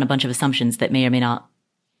depends on a bunch of assumptions that may or may not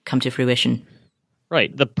come to fruition.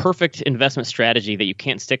 Right. The perfect investment strategy that you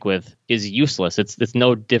can't stick with is useless. It's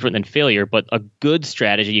no different than failure, but a good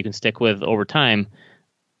strategy you can stick with over time,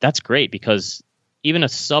 that's great, because even a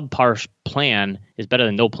subpar plan is better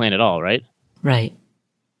than no plan at all, right? Right.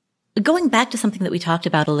 Going back to something that we talked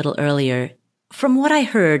about a little earlier, from what I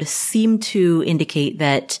heard, seemed to indicate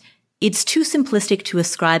that it's too simplistic to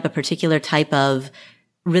ascribe a particular type of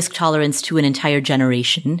risk tolerance to an entire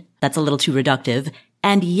generation. That's a little too reductive.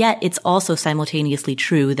 And yet it's also simultaneously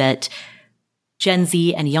true that Gen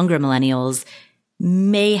Z and younger millennials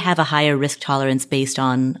may have a higher risk tolerance based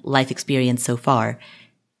on life experience so far.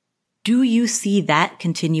 Do you see that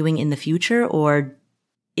continuing in the future, or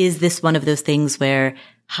is this one of those things where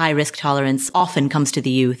high risk tolerance often comes to the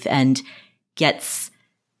youth and gets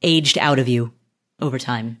aged out of you over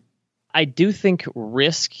time? I do think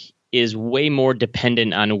risk is way more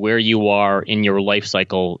dependent on where you are in your life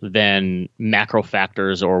cycle than macro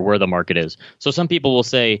factors or where the market is. So some people will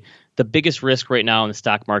say the biggest risk right now in the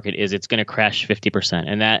stock market is it's going to crash 50%,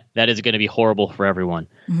 and that is going to be horrible for everyone.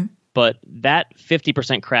 Mm-hmm. But that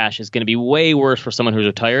 50% crash is going to be way worse for someone who's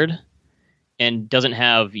retired and doesn't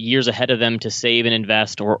have years ahead of them to save and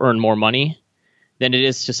invest or earn more money than it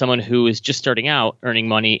is to someone who is just starting out earning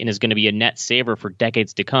money and is going to be a net saver for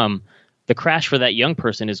decades to come. The crash for that young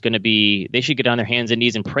person is going to be, they should get on their hands and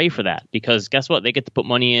knees and pray for that, because guess what? They get to put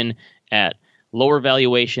money in at lower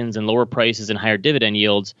valuations and lower prices and higher dividend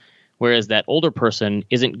yields, whereas that older person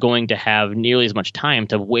isn't going to have nearly as much time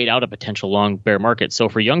to wait out a potential long bear market. So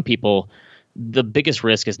for young people, the biggest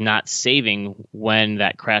risk is not saving when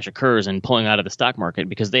that crash occurs and pulling out of the stock market,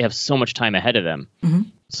 because they have so much time ahead of them. Mm-hmm.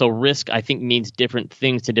 So risk, I think, means different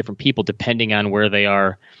things to different people depending on where they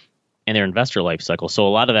are in their investor life cycle. So a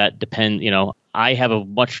lot of that depends, I have a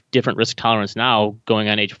much different risk tolerance now going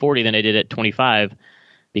on age 40 than I did at 25,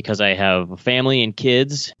 because I have a family and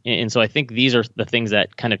kids. And so I think these are the things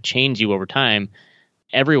that kind of change you over time.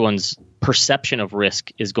 Everyone's perception of risk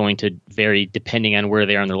is going to vary depending on where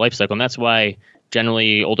they are in their life cycle. And that's why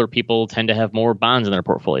generally older people tend to have more bonds in their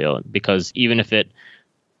portfolio, because even if it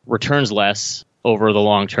returns less over the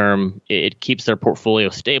long term, it keeps their portfolio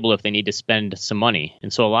stable if they need to spend some money.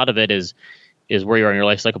 And so a lot of it is where you are in your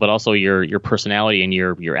life cycle, but also your personality and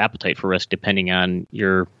your appetite for risk, depending on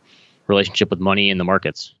your relationship with money and the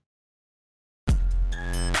markets.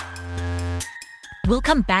 We'll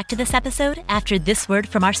come back to this episode after this word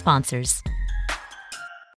from our sponsors.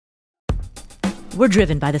 We're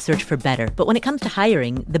driven by the search for better, but when it comes to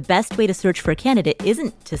hiring, the best way to search for a candidate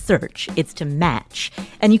isn't to search, it's to match.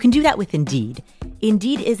 And you can do that with Indeed.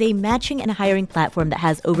 Indeed is a matching and hiring platform that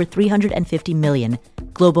has over 350 million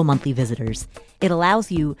global monthly visitors. It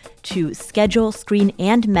allows you to schedule, screen,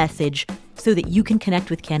 and message so that you can connect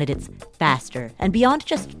with candidates faster. And beyond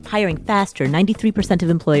just hiring faster, 93% of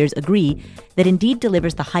employers agree that Indeed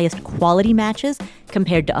delivers the highest quality matches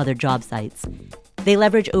compared to other job sites. They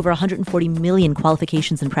leverage over 140 million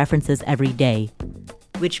qualifications and preferences every day,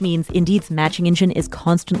 which means Indeed's matching engine is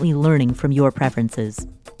constantly learning from your preferences.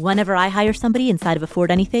 Whenever I hire somebody inside of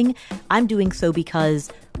Afford Anything, I'm doing so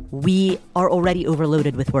because we are already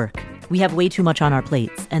overloaded with work. We have way too much on our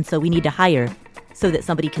plates, and so we need to hire so that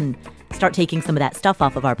somebody can start taking some of that stuff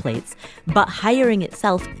off of our plates. But hiring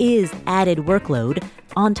itself is added workload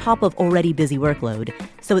on top of already busy workload.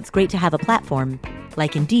 So it's great to have a platform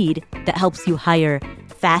like Indeed that helps you hire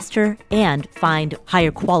faster and find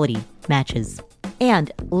higher quality matches.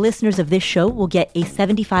 And listeners of this show will get a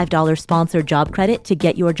 $75 sponsored job credit to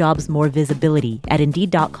get your jobs more visibility at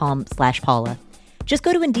Indeed.com/Paula. Just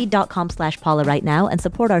go to Indeed.com/Paula right now and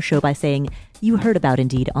support our show by saying you heard about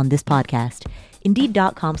Indeed on this podcast.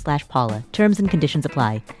 Indeed.com/Paula. Terms and conditions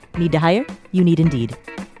apply. Need to hire? You need Indeed.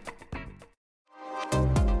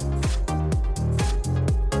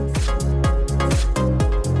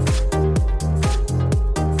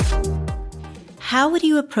 How would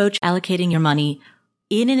you approach allocating your money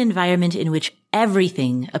in an environment in which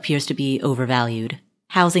everything appears to be overvalued?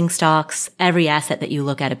 Housing stocks, every asset that you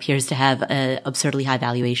look at appears to have an absurdly high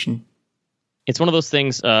valuation. It's one of those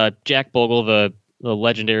things. Jack Bogle, the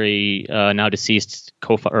legendary now deceased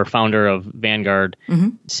founder of Vanguard,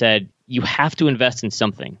 said you have to invest in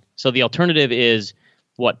something. So the alternative is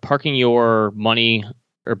parking your money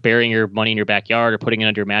or burying your money in your backyard or putting it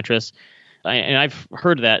under your mattress. And I've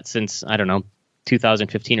heard that since, I don't know,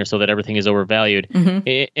 2015 or so, that everything is overvalued.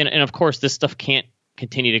 And of course, this stuff can't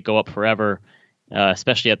continue to go up forever,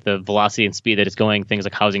 especially at the velocity and speed that it's going, things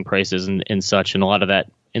like housing prices and such. And a lot of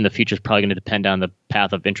that in the future is probably going to depend on the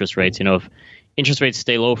path of interest rates. You know, if interest rates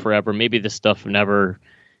stay low forever, maybe this stuff never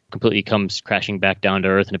completely comes crashing back down to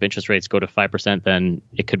earth. And if interest rates go to 5%, then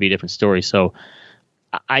it could be a different story. So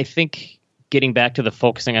I think getting back to the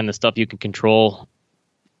focusing on the stuff you can control,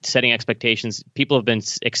 setting expectations. People have been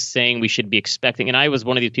saying we should be expecting, and I was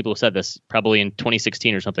one of these people who said this probably in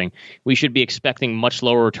 2016 or something, we should be expecting much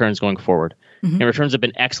lower returns going forward. And returns have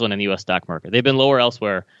been excellent in the U.S. stock market. They've been lower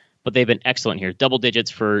elsewhere, but they've been excellent here. Double digits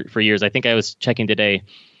for years. I think I was checking today,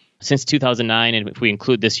 since 2009, and if we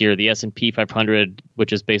include this year, the S&P 500,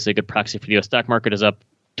 which is basically a good proxy for the U.S. stock market, is up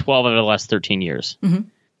 12 out of the last 13 years.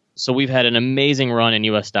 So we've had an amazing run in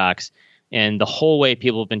U.S. stocks. And the whole way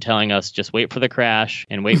people have been telling us, just wait for the crash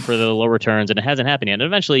and wait for the low returns. And it hasn't happened yet. And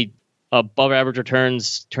eventually, above average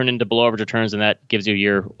returns turn into below average returns. And that gives you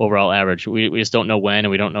your overall average. We just don't know when,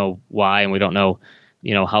 and we don't know why, and we don't know,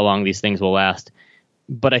 how long these things will last.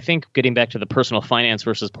 But I think getting back to the personal finance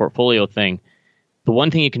versus portfolio thing, the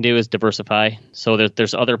one thing you can do is diversify. So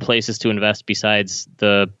there's other places to invest besides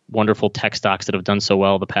the wonderful tech stocks that have done so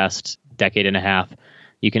well the past decade and a half.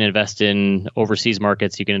 You can invest in overseas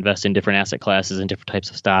markets. You can invest in different asset classes and different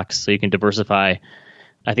types of stocks. So you can diversify.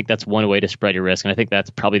 I think that's one way to spread your risk. And I think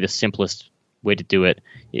that's probably the simplest way to do it,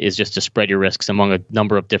 is just to spread your risks among a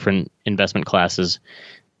number of different investment classes.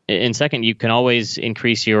 And second, you can always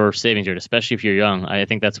increase your savings rate, especially if you're young. I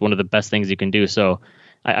think that's one of the best things you can do. So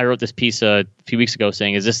I wrote this piece a few weeks ago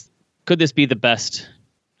saying, could this be the best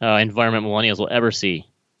environment millennials will ever see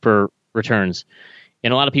for returns?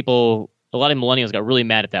 And a lot of millennials got really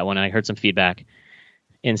mad at that one, and I heard some feedback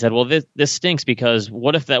and said, well, this stinks, because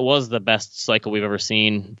what if that was the best cycle we've ever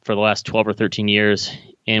seen for the last 12 or 13 years,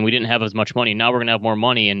 and we didn't have as much money? Now we're going to have more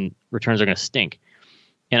money, and returns are going to stink.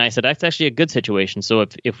 And I said, that's actually a good situation. So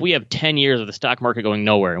if we have 10 years of the stock market going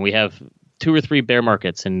nowhere, and we have 2 or 3 bear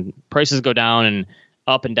markets, and prices go down and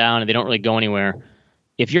up and down, and they don't really go anywhere,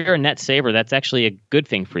 if you're a net saver, that's actually a good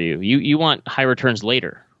thing for you. You want high returns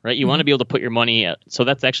later. Right, you want to be able to put your money. So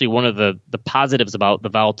that's actually one of the positives about the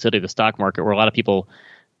volatility of the stock market, where a lot of people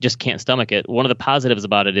just can't stomach it. One of the positives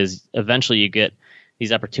about it is eventually you get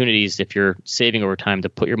these opportunities, if you're saving over time, to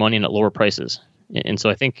put your money in at lower prices. And so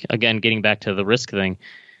I think, again, getting back to the risk thing,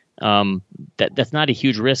 that's not a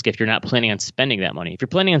huge risk if you're not planning on spending that money. If you're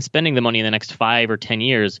planning on spending the money in the next 5 or 10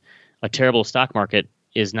 years, a terrible stock market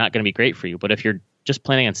is not going to be great for you. But if you're just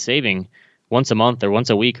planning on saving once a month or once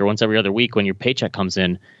a week or once every other week when your paycheck comes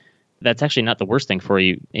in, that's actually not the worst thing for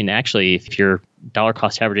you. And actually, if you're dollar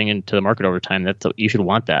cost averaging into the market over time, you should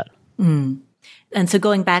want that. And so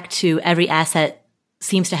going back to every asset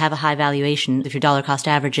seems to have a high valuation. If you're dollar cost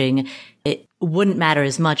averaging, it wouldn't matter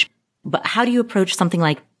as much. But how do you approach something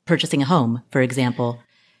like purchasing a home, for example?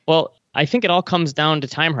 Well, I think it all comes down to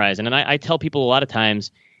time horizon. And I tell people a lot of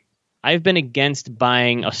times, I've been against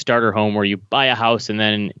buying a starter home where you buy a house and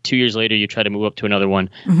then 2 years later you try to move up to another one.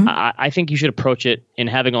 I think you should approach it in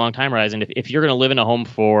having a long time horizon. If you're going to live in a home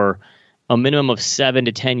for a minimum of 7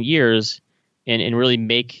 to 10 years and really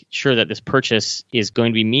make sure that this purchase is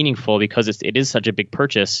going to be meaningful, because it is such a big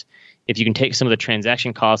purchase, if you can take some of the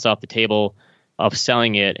transaction costs off the table of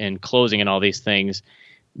selling it and closing and all these things,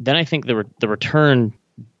 then I think the return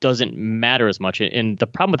doesn't matter as much. And the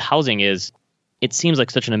problem with housing is, it seems like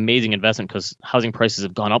such an amazing investment because housing prices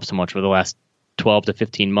have gone up so much over the last 12 to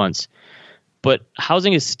 15 months. But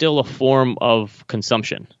housing is still a form of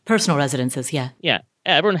consumption. Personal residences, yeah. Yeah.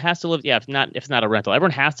 Everyone has to live. Yeah, if it's not a rental, everyone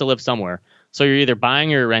has to live somewhere. So you're either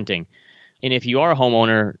buying or you're renting. And if you are a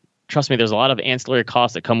homeowner, trust me, there's a lot of ancillary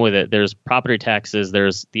costs that come with it. There's property taxes,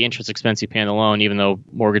 there's the interest expense you pay on the loan, even though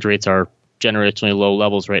mortgage rates are generationally low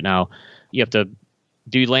levels right now. You have to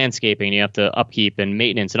do landscaping, you have to upkeep and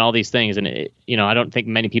maintenance and all these things. And, I don't think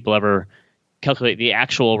many people ever calculate the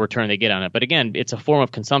actual return they get on it. But again, it's a form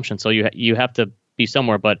of consumption, so you have to be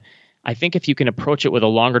somewhere. But I think if you can approach it with a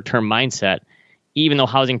longer term mindset, even though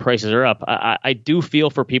housing prices are up, I do feel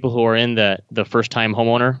for people who are in the first time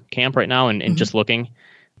homeowner camp right now and just looking,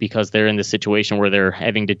 because they're in this situation where they're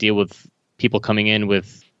having to deal with people coming in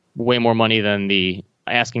with way more money than the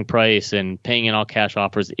asking price and paying in all cash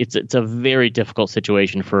offers. It's a very difficult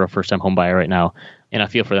situation for a first time home buyer right now, and I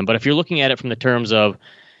feel for them. But if you're looking at it from the terms of,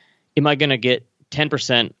 am I going to get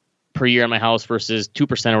 10% per year on my house versus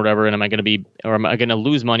 2% or whatever, and am I going to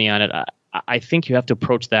lose money on it? I think you have to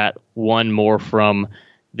approach that one more from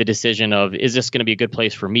the decision of, is this going to be a good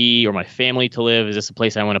place for me or my family to live? Is this a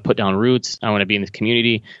place I want to put down roots? I want to be in this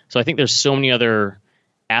community. So I think there's so many other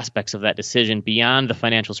aspects of that decision beyond the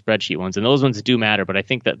financial spreadsheet ones, and those ones do matter, but I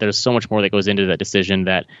think that there's so much more that goes into that decision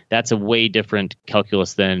that's a way different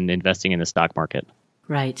calculus than investing in the stock market.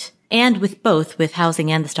 Right. And with both, with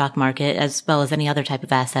housing and the stock market, as well as any other type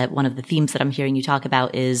of asset, one of the themes that I'm hearing you talk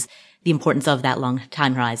about is the importance of that long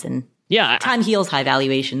time horizon. Yeah. Time heals high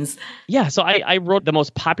valuations. Yeah. So I wrote the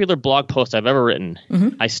most popular blog post I've ever written.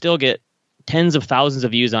 I still get tens of thousands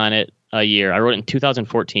of views on it a year. I wrote it in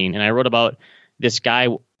 2014, and I wrote about this guy.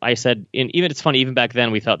 I said, and even it's funny, even back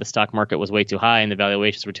then we thought the stock market was way too high and the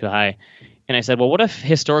valuations were too high. And I said, well, what if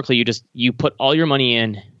historically you put all your money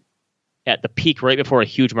in at the peak right before a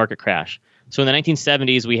huge market crash? So in the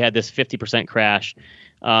 1970s, we had this 50% crash.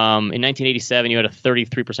 In 1987, you had a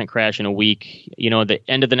 33% crash in a week, at the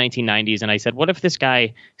end of the 1990s. And I said, what if this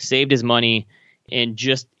guy saved his money and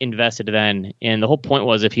just invested then? And the whole point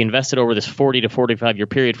was, if he invested over this 40 to 45 year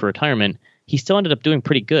period for retirement, he still ended up doing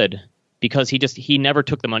pretty good, because he never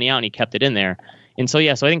took the money out and he kept it in there. And so,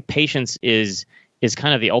 so I think patience is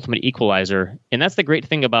kind of the ultimate equalizer. And that's the great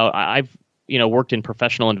thing about, I've worked in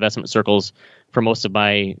professional investment circles for most of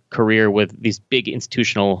my career with these big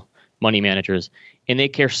institutional money managers, and they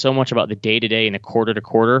care so much about the day-to-day and the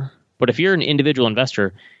quarter-to-quarter. But if you're an individual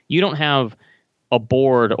investor, you don't have a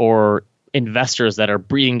board or investors that are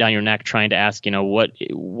breathing down your neck trying to ask,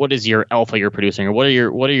 what is your alpha you're producing, or what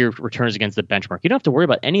are your returns against the benchmark. You don't have to worry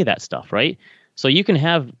about any of that stuff, right? So you can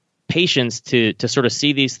have patience to sort of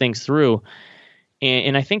see these things through.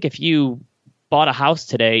 And I think if you bought a house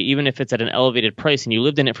today, even if it's at an elevated price, and you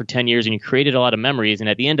lived in it for 10 years and you created a lot of memories, and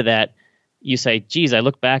at the end of that, you say, geez, I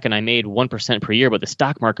look back and I made 1% per year, but the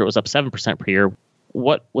stock market was up 7% per year.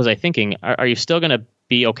 What was I thinking? Are you still going to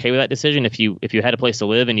be okay with that decision if you had a place to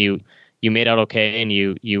live and you made out okay and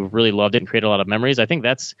you really loved it and created a lot of memories? I think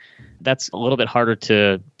that's a little bit harder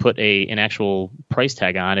to put an actual price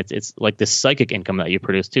tag on. It's like this psychic income that you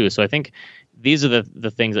produce too. So I think these are the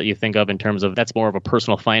things that you think of in terms of, that's more of a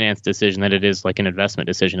personal finance decision than it is like an investment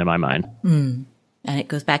decision in my mind. And it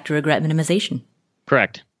goes back to regret minimization.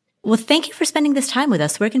 Correct. Well, thank you for spending this time with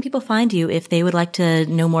us. Where can people find you if they would like to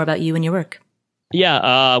know more about you and your work? Yeah,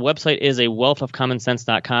 website is a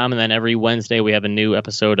wealthofcommonsense.com, and then every Wednesday we have a new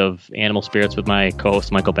episode of Animal Spirits with my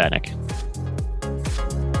co-host Michael Batnick.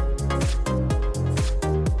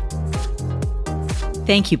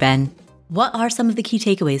 Thank you, Ben. What are some of the key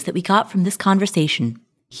takeaways that we got from this conversation?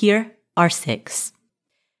 Here are 6.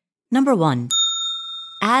 Number 1,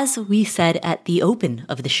 as we said at the open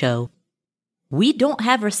of the show, we don't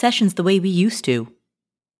have recessions the way we used to.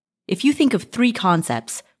 If you think of 3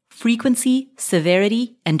 concepts, frequency,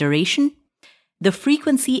 severity, and duration, the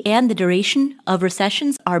frequency and the duration of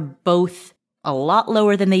recessions are both a lot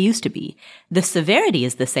lower than they used to be. The severity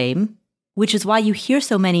is the same, which is why you hear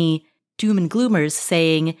so many doom and gloomers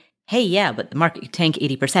saying, hey, yeah, but the market could tank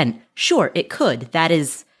 80%. Sure, it could. That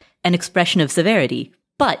is an expression of severity.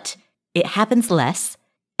 But it happens less,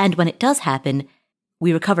 and when it does happen,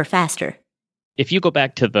 we recover faster. If you go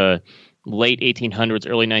back to the late 1800s,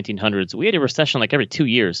 early 1900s, we had a recession like every 2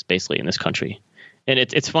 years, basically, in this country. And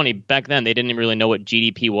it's funny, back then, they didn't really know what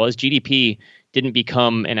GDP was. GDP didn't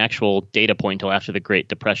become an actual data point until after the Great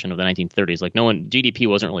Depression of the 1930s. Like GDP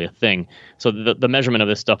wasn't really a thing. So the measurement of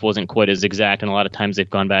this stuff wasn't quite as exact. And a lot of times they've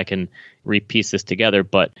gone back and repieced this together.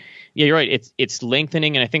 But yeah, you're right. It's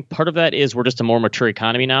lengthening. And I think part of that is we're just a more mature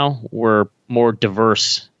economy now. We're more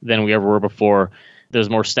diverse than we ever were before. There's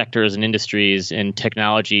more sectors and industries, and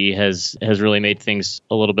technology has really made things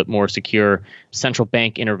a little bit more secure. Central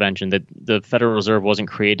bank intervention, the Federal Reserve wasn't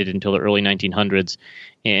created until the early 1900s.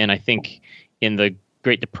 And I think in the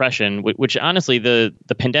Great Depression, which honestly the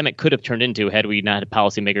pandemic could have turned into had we not had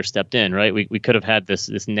policymakers stepped in, right? We could have had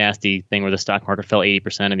this nasty thing where the stock market fell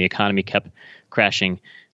 80% and the economy kept crashing.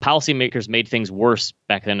 Policymakers made things worse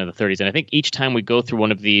back then in the 30s. And I think each time we go through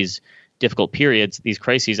one of these difficult periods, these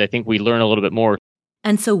crises, I think we learn a little bit more.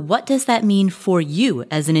 And so what does that mean for you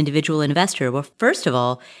as an individual investor? Well, first of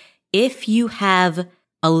all, if you have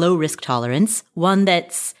a low risk tolerance, one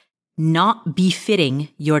that's not befitting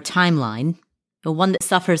your timeline, one that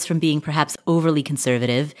suffers from being perhaps overly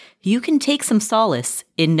conservative, you can take some solace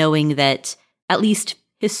in knowing that, at least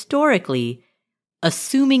historically,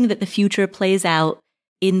 assuming that the future plays out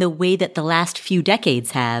in the way that the last few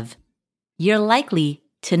decades have, you're likely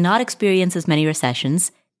to not experience as many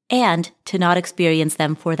recessions and to not experience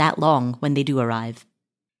them for that long when they do arrive.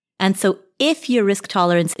 And so if your risk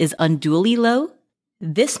tolerance is unduly low,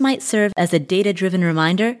 this might serve as a data-driven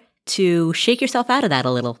reminder to shake yourself out of that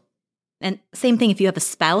a little. And same thing if you have a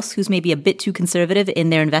spouse who's maybe a bit too conservative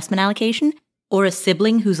in their investment allocation, or a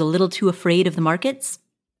sibling who's a little too afraid of the markets,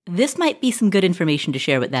 this might be some good information to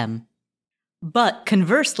share with them. But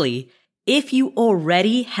conversely, if you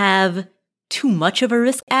already have too much of a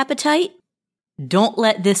risk appetite, don't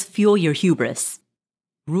let this fuel your hubris.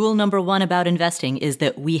 Rule number 1 about investing is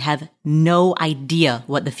that we have no idea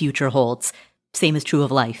what the future holds. Same is true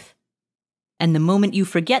of life. And the moment you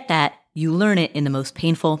forget that, you learn it in the most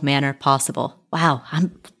painful manner possible. Wow,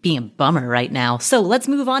 I'm being a bummer right now. So let's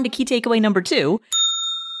move on to key takeaway number 2.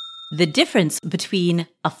 The difference between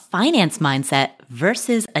a finance mindset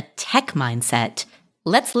versus a tech mindset.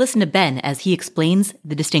 Let's listen to Ben as he explains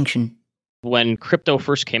the distinction. When crypto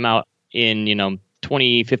first came out in,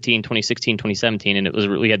 2015, 2016, 2017,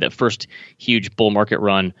 and we had that first huge bull market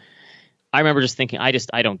run, I remember just thinking, I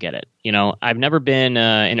don't get it. I've never been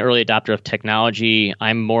an early adopter of technology.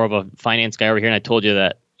 I'm more of a finance guy over here. And I told you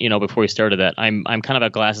that, before we started that I'm kind of a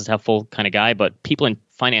glasses half full kind of guy, but people in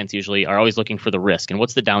finance usually are always looking for the risk and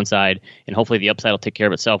what's the downside, and hopefully the upside will take care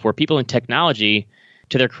of itself. Where people in technology,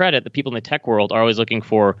 to their credit, the people in the tech world are always looking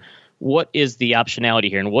for what is the optionality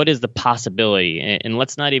here and what is the possibility? And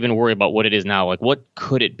let's not even worry about what it is now. Like, what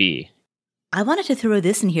could it be? I wanted to throw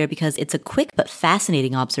this in here because it's a quick but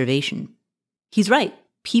fascinating observation. He's right.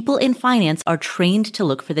 People in finance are trained to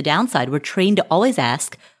look for the downside. We're trained to always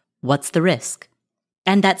ask, what's the risk?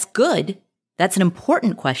 And that's good. That's an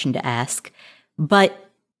important question to ask, but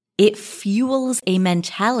it fuels a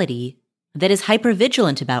mentality that is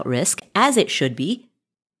hypervigilant about risk, as it should be.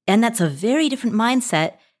 And that's a very different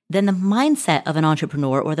mindset than the mindset of an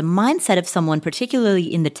entrepreneur or the mindset of someone, particularly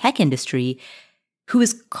in the tech industry, who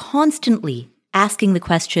is constantly asking the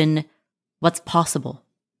question, what's possible?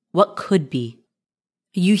 What could be?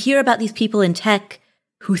 You hear about these people in tech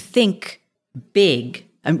who think big,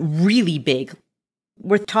 really big.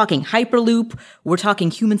 We're talking Hyperloop. We're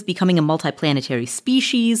talking humans becoming a multiplanetary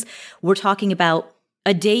species. We're talking about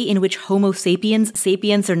a day in which Homo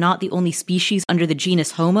sapiens are not the only species under the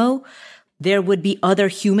genus Homo. There would be other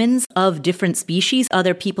humans of different species,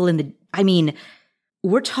 other people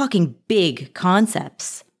we're talking big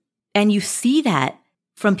concepts. And you see that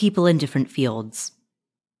from people in different fields.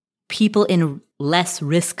 People in less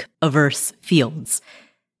risk-averse fields,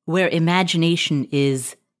 where imagination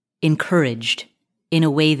is encouraged in a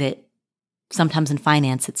way that sometimes in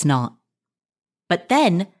finance it's not. But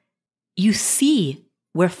then you see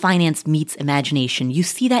where finance meets imagination. You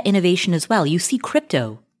see that innovation as well. You see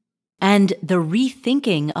crypto and the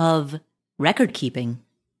rethinking of record keeping,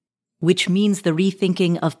 which means the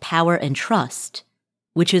rethinking of power and trust,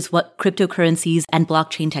 which is what cryptocurrencies and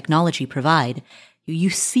blockchain technology provide. You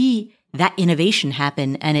see that innovation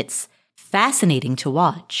happen, and it's fascinating to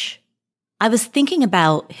watch. I was thinking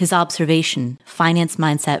about his observation, finance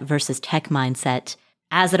mindset versus tech mindset,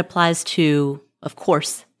 as it applies to, of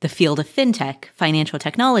course, the field of fintech, financial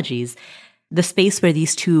technologies, the space where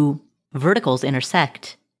these two verticals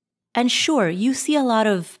intersect. And sure, you see a lot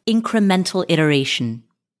of incremental iteration.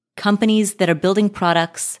 Companies that are building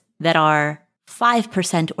products that are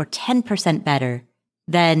 5% or 10% better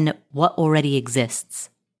than what already exists.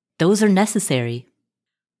 Those are necessary.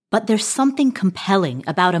 But there's something compelling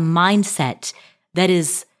about a mindset that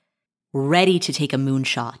is ready to take a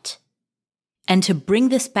moonshot. And to bring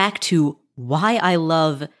this back to why I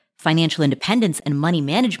love financial independence and money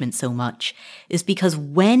management so much is because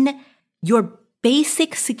when your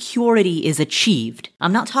basic security is achieved,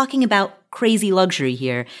 I'm not talking about crazy luxury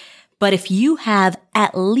here, but if you have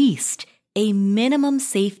at least a minimum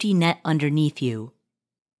safety net underneath you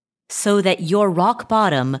so that your rock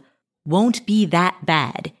bottom won't be that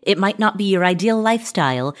bad. It might not be your ideal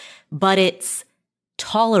lifestyle, but it's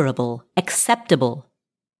tolerable, acceptable.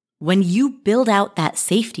 When you build out that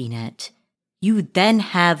safety net, you then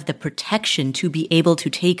have the protection to be able to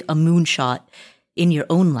take a moonshot in your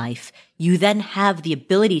own life. You then have the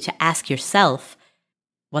ability to ask yourself,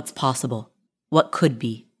 what's possible? What could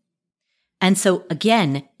be? And so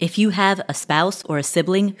again, if you have a spouse or a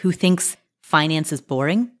sibling who thinks finance is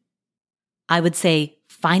boring, I would say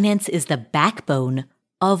finance is the backbone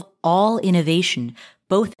of all innovation,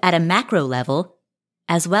 both at a macro level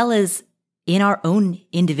as well as in our own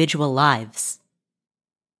individual lives.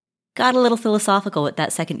 Got a little philosophical with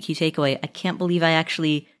that second key takeaway. I can't believe I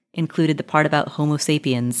actually included the part about Homo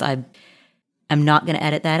sapiens. I'm not going to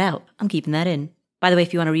edit that out. I'm keeping that in. By the way,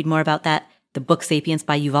 if you want to read more about that, the book Sapiens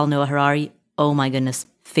by Yuval Noah Harari, oh my goodness,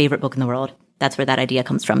 favorite book in the world. That's where that idea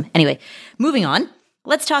comes from. Anyway, moving on.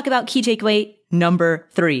 Let's talk about key takeaway number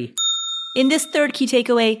 3. In this third key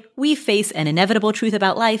takeaway, we face an inevitable truth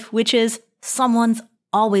about life, which is someone's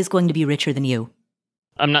always going to be richer than you.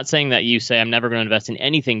 I'm not saying that you say I'm never going to invest in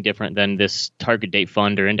anything different than this target date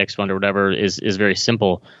fund or index fund or whatever is very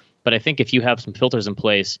simple. But I think if you have some filters in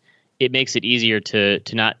place, it makes it easier to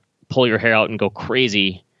not pull your hair out and go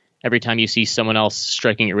crazy every time you see someone else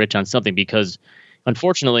striking it rich on something. Because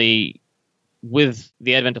unfortunately, with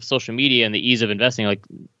the advent of social media and the ease of investing, like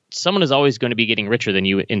someone is always going to be getting richer than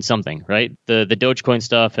you in something, right? The Dogecoin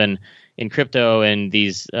stuff and in crypto and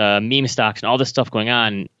these meme stocks and all this stuff going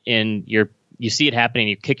on, and you see it happening,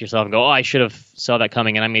 you kick yourself and go, oh, I should have saw that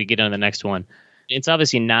coming and I'm going to get on the next one. It's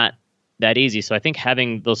obviously not that easy. So I think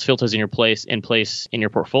having those filters in place in your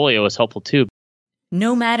portfolio is helpful too.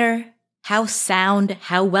 No matter how sound,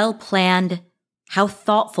 how well planned, how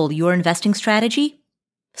thoughtful your investing strategy,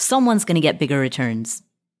 someone's going to get bigger returns.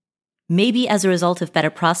 Maybe as a result of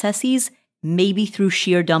better processes, maybe through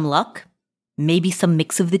sheer dumb luck, maybe some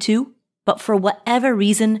mix of the two. But for whatever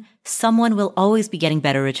reason, someone will always be getting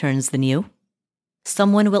better returns than you.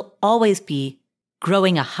 Someone will always be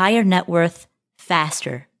growing a higher net worth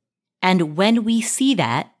faster. And when we see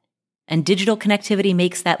that, and digital connectivity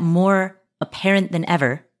makes that more apparent than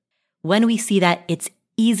ever, when we see that, it's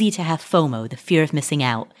easy to have FOMO, the fear of missing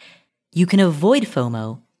out. You can avoid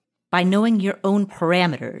FOMO by knowing your own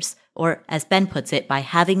parameters, or as Ben puts it, by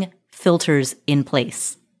having filters in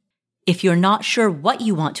place. If you're not sure what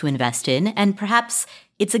you want to invest in, and perhaps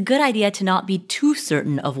it's a good idea to not be too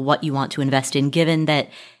certain of what you want to invest in, given that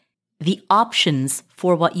the options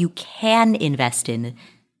for what you can invest in,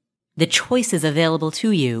 the choices available to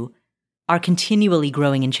you, are continually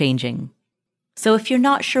growing and changing. So if you're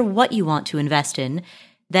not sure what you want to invest in,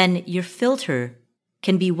 then your filter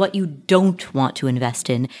can be what you don't want to invest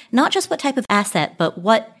in. Not just what type of asset, but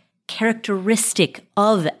what characteristic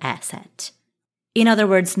of asset. In other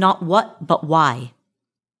words, not what, but why.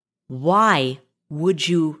 Why would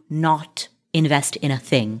you not invest in a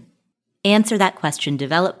thing? Answer that question,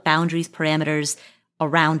 develop boundaries, parameters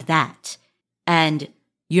around that. And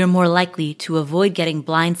you're more likely to avoid getting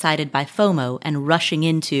blindsided by FOMO and rushing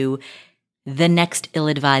into the next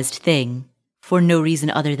ill-advised thing for no reason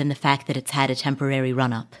other than the fact that it's had a temporary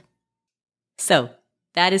run-up. So,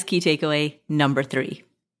 that is key takeaway number 3.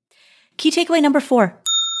 Key takeaway number 4.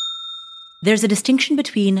 There's a distinction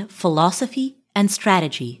between philosophy and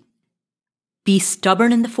strategy. Be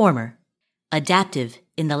stubborn in the former, adaptive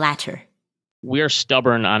in the latter. We are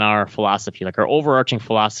stubborn on our philosophy, like our overarching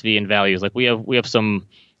philosophy and values. Like we have some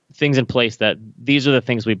things in place that these are the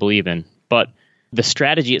things we believe in. But the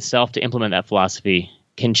strategy itself to implement that philosophy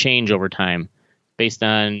can change over time based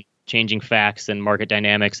on changing facts and market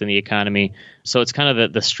dynamics in the economy. So it's kind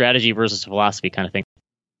of the strategy versus philosophy kind of thing.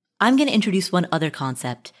 I'm going to introduce one other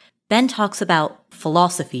concept. Ben talks about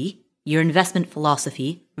philosophy, your investment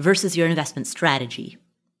philosophy, versus your investment strategy.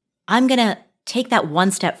 I'm going to take that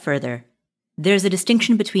one step further. There's a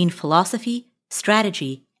distinction between philosophy,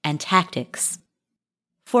 strategy, and tactics.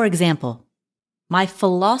 For example, my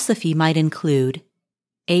philosophy might include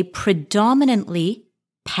a predominantly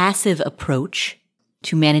passive approach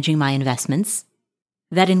to managing my investments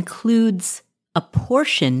that includes a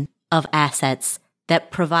portion of assets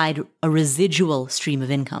that provide a residual stream of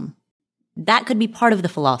income. That could be part of the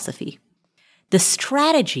philosophy. The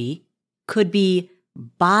strategy could be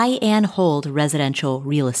buy and hold residential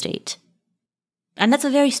real estate. And that's a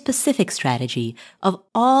very specific strategy. Of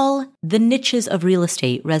all the niches of real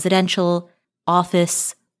estate, residential,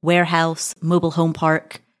 office, warehouse, mobile home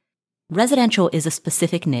park, residential is a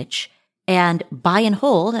specific niche. And buy and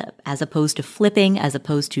hold, as opposed to flipping, as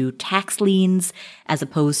opposed to tax liens, as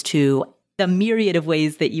opposed to the myriad of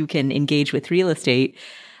ways that you can engage with real estate,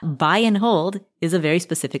 buy and hold is a very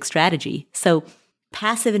specific strategy. So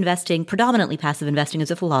passive investing, predominantly passive investing is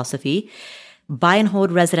a philosophy. Buy and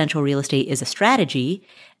hold residential real estate is a strategy.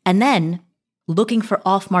 And then looking for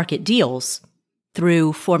off-market deals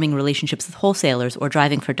through forming relationships with wholesalers or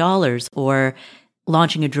driving for dollars or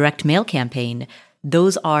launching a direct mail campaign.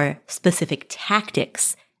 Those are specific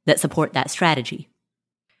tactics that support that strategy.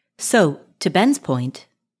 So, to Ben's point,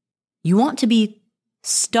 you want to be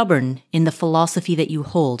stubborn in the philosophy that you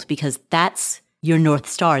hold because that's your North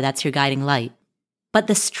Star, that's your guiding light. But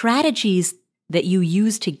the strategies that you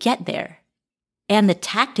use to get there and the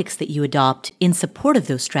tactics that you adopt in support of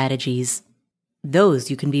those strategies, those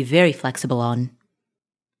you can be very flexible on.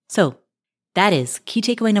 So, that is key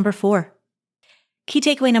takeaway number 4. Key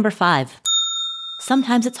takeaway number 5.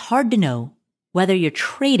 Sometimes it's hard to know whether you're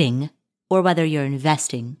trading or whether you're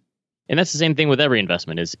investing. And that's the same thing with every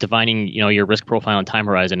investment, is defining, your risk profile and time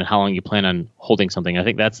horizon and how long you plan on holding something. I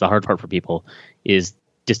think that's the hard part for people, is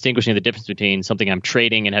distinguishing the difference between something I'm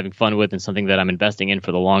trading and having fun with and something that I'm investing in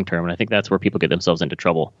for the long term. And I think that's where people get themselves into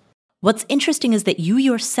trouble. What's interesting is that you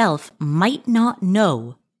yourself might not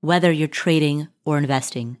know whether you're trading or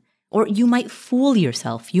investing, or you might fool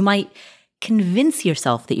yourself. You might convince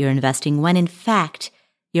yourself that you're investing when in fact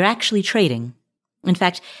you're actually trading. In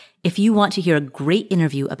fact, if you want to hear a great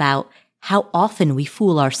interview about how often we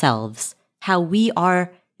fool ourselves, how we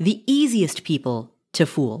are the easiest people to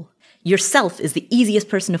fool, yourself is the easiest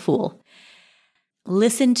person to fool,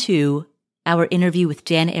 listen to our interview with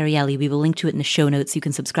Dan Ariely. We will link to it in the show notes. You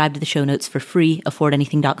can subscribe to the show notes for free,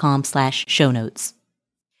 affordanything.com/show notes.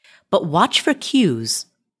 But watch for cues.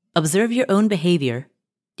 Observe your own behavior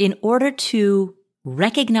in order to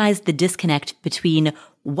recognize the disconnect between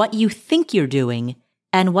what you think you're doing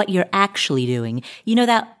and what you're actually doing. You know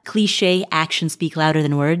that cliche, actions speak louder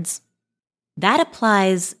than words? That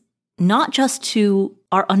applies not just to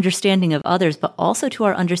our understanding of others, but also to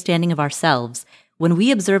our understanding of ourselves. When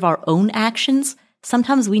we observe our own actions,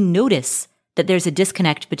 sometimes we notice that there's a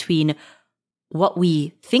disconnect between what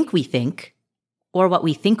we think, or what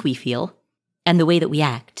we think we feel, and the way that we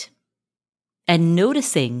act. And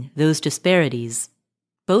noticing those disparities,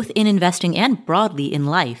 both in investing and broadly in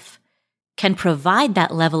life, can provide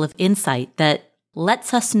that level of insight that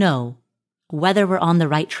lets us know whether we're on the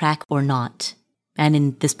right track or not. And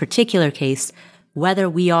in this particular case, whether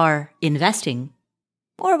we are investing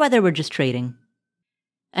or whether we're just trading.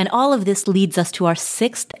 And all of this leads us to our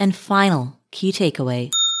 6th and final key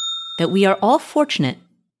takeaway, that we are all fortunate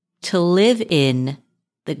to live in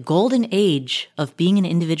the golden age of being an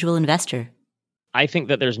individual investor. I think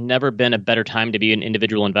that there's never been a better time to be an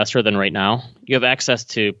individual investor than right now. You have access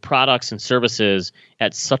to products and services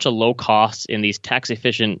at such a low cost in these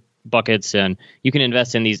tax-efficient buckets, and you can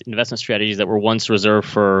invest in these investment strategies that were once reserved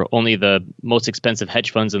for only the most expensive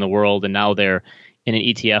hedge funds in the world, and now they're in an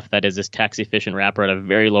ETF that is this tax-efficient wrapper at a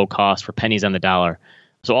very low cost for pennies on the dollar.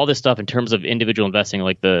 So all this stuff in terms of individual investing,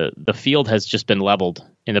 like the field has just been leveled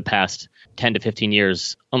in the past 10 to 15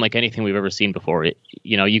 years, unlike anything we've ever seen before.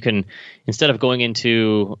 You can, instead of going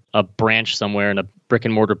into a branch somewhere in a brick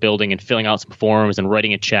and mortar building and filling out some forms and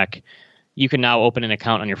writing a check, you can now open an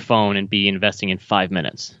account on your phone and be investing in 5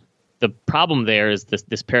 minutes. The problem there is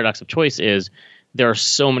this paradox of choice is there are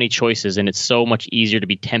so many choices, and it's so much easier to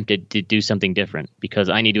be tempted to do something different because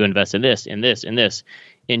I need to invest in this, in this, in this.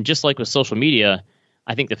 And just like with social media,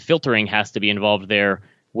 I think the filtering has to be involved there,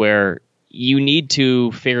 where you need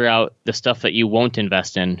to figure out the stuff that you won't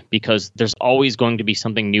invest in because there's always going to be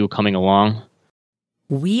something new coming along.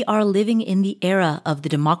 We are living in the era of the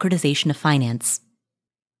democratization of finance.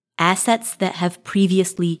 Assets that have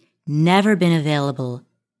previously never been available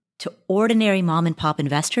to ordinary mom and pop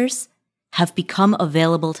investors have become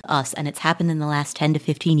available to us, and it's happened in the last 10 to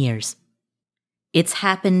 15 years. It's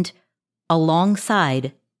happened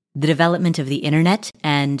alongside the development of the internet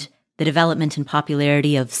and the development and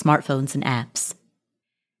popularity of smartphones and apps.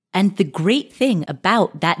 And the great thing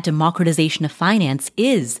about that democratization of finance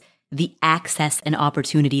is the access and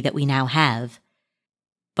opportunity that we now have.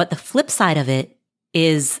 But the flip side of it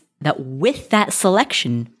is that with that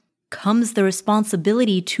selection comes the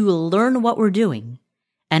responsibility to learn what we're doing.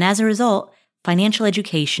 And as a result, financial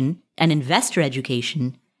education and investor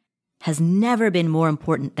education has never been more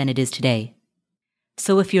important than it is today.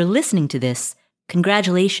 So if you're listening to this,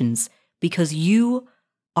 congratulations, because you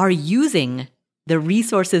are using the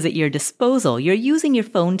resources at your disposal. You're using your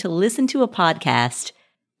phone to listen to a podcast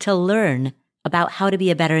to learn about how to be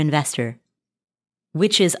a better investor,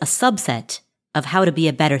 which is a subset of how to be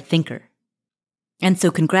a better thinker. And so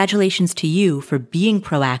congratulations to you for being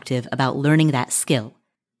proactive about learning that skill,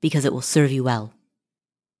 because it will serve you well.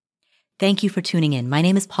 Thank you for tuning in. My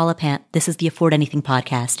name is Paula Pant. This is the Afford Anything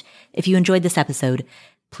podcast. If you enjoyed this episode,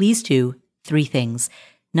 please do 3 things.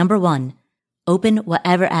 Number 1, open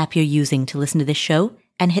whatever app you're using to listen to this show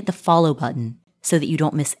and hit the follow button so that you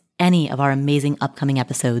don't miss any of our amazing upcoming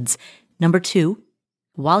episodes. Number 2,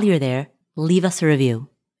 while you're there, leave us a review.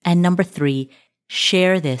 And number 3,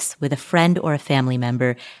 share this with a friend or a family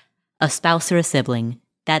member, a spouse or a sibling.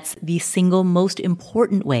 That's the single most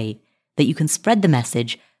important way that you can spread the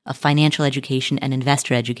message of financial education and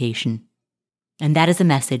investor education. And that is a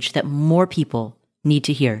message that more people need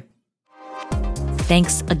to hear.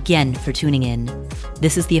 Thanks again for tuning in.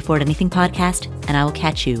 This is the Afford Anything podcast, and I will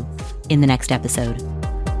catch you in the next episode.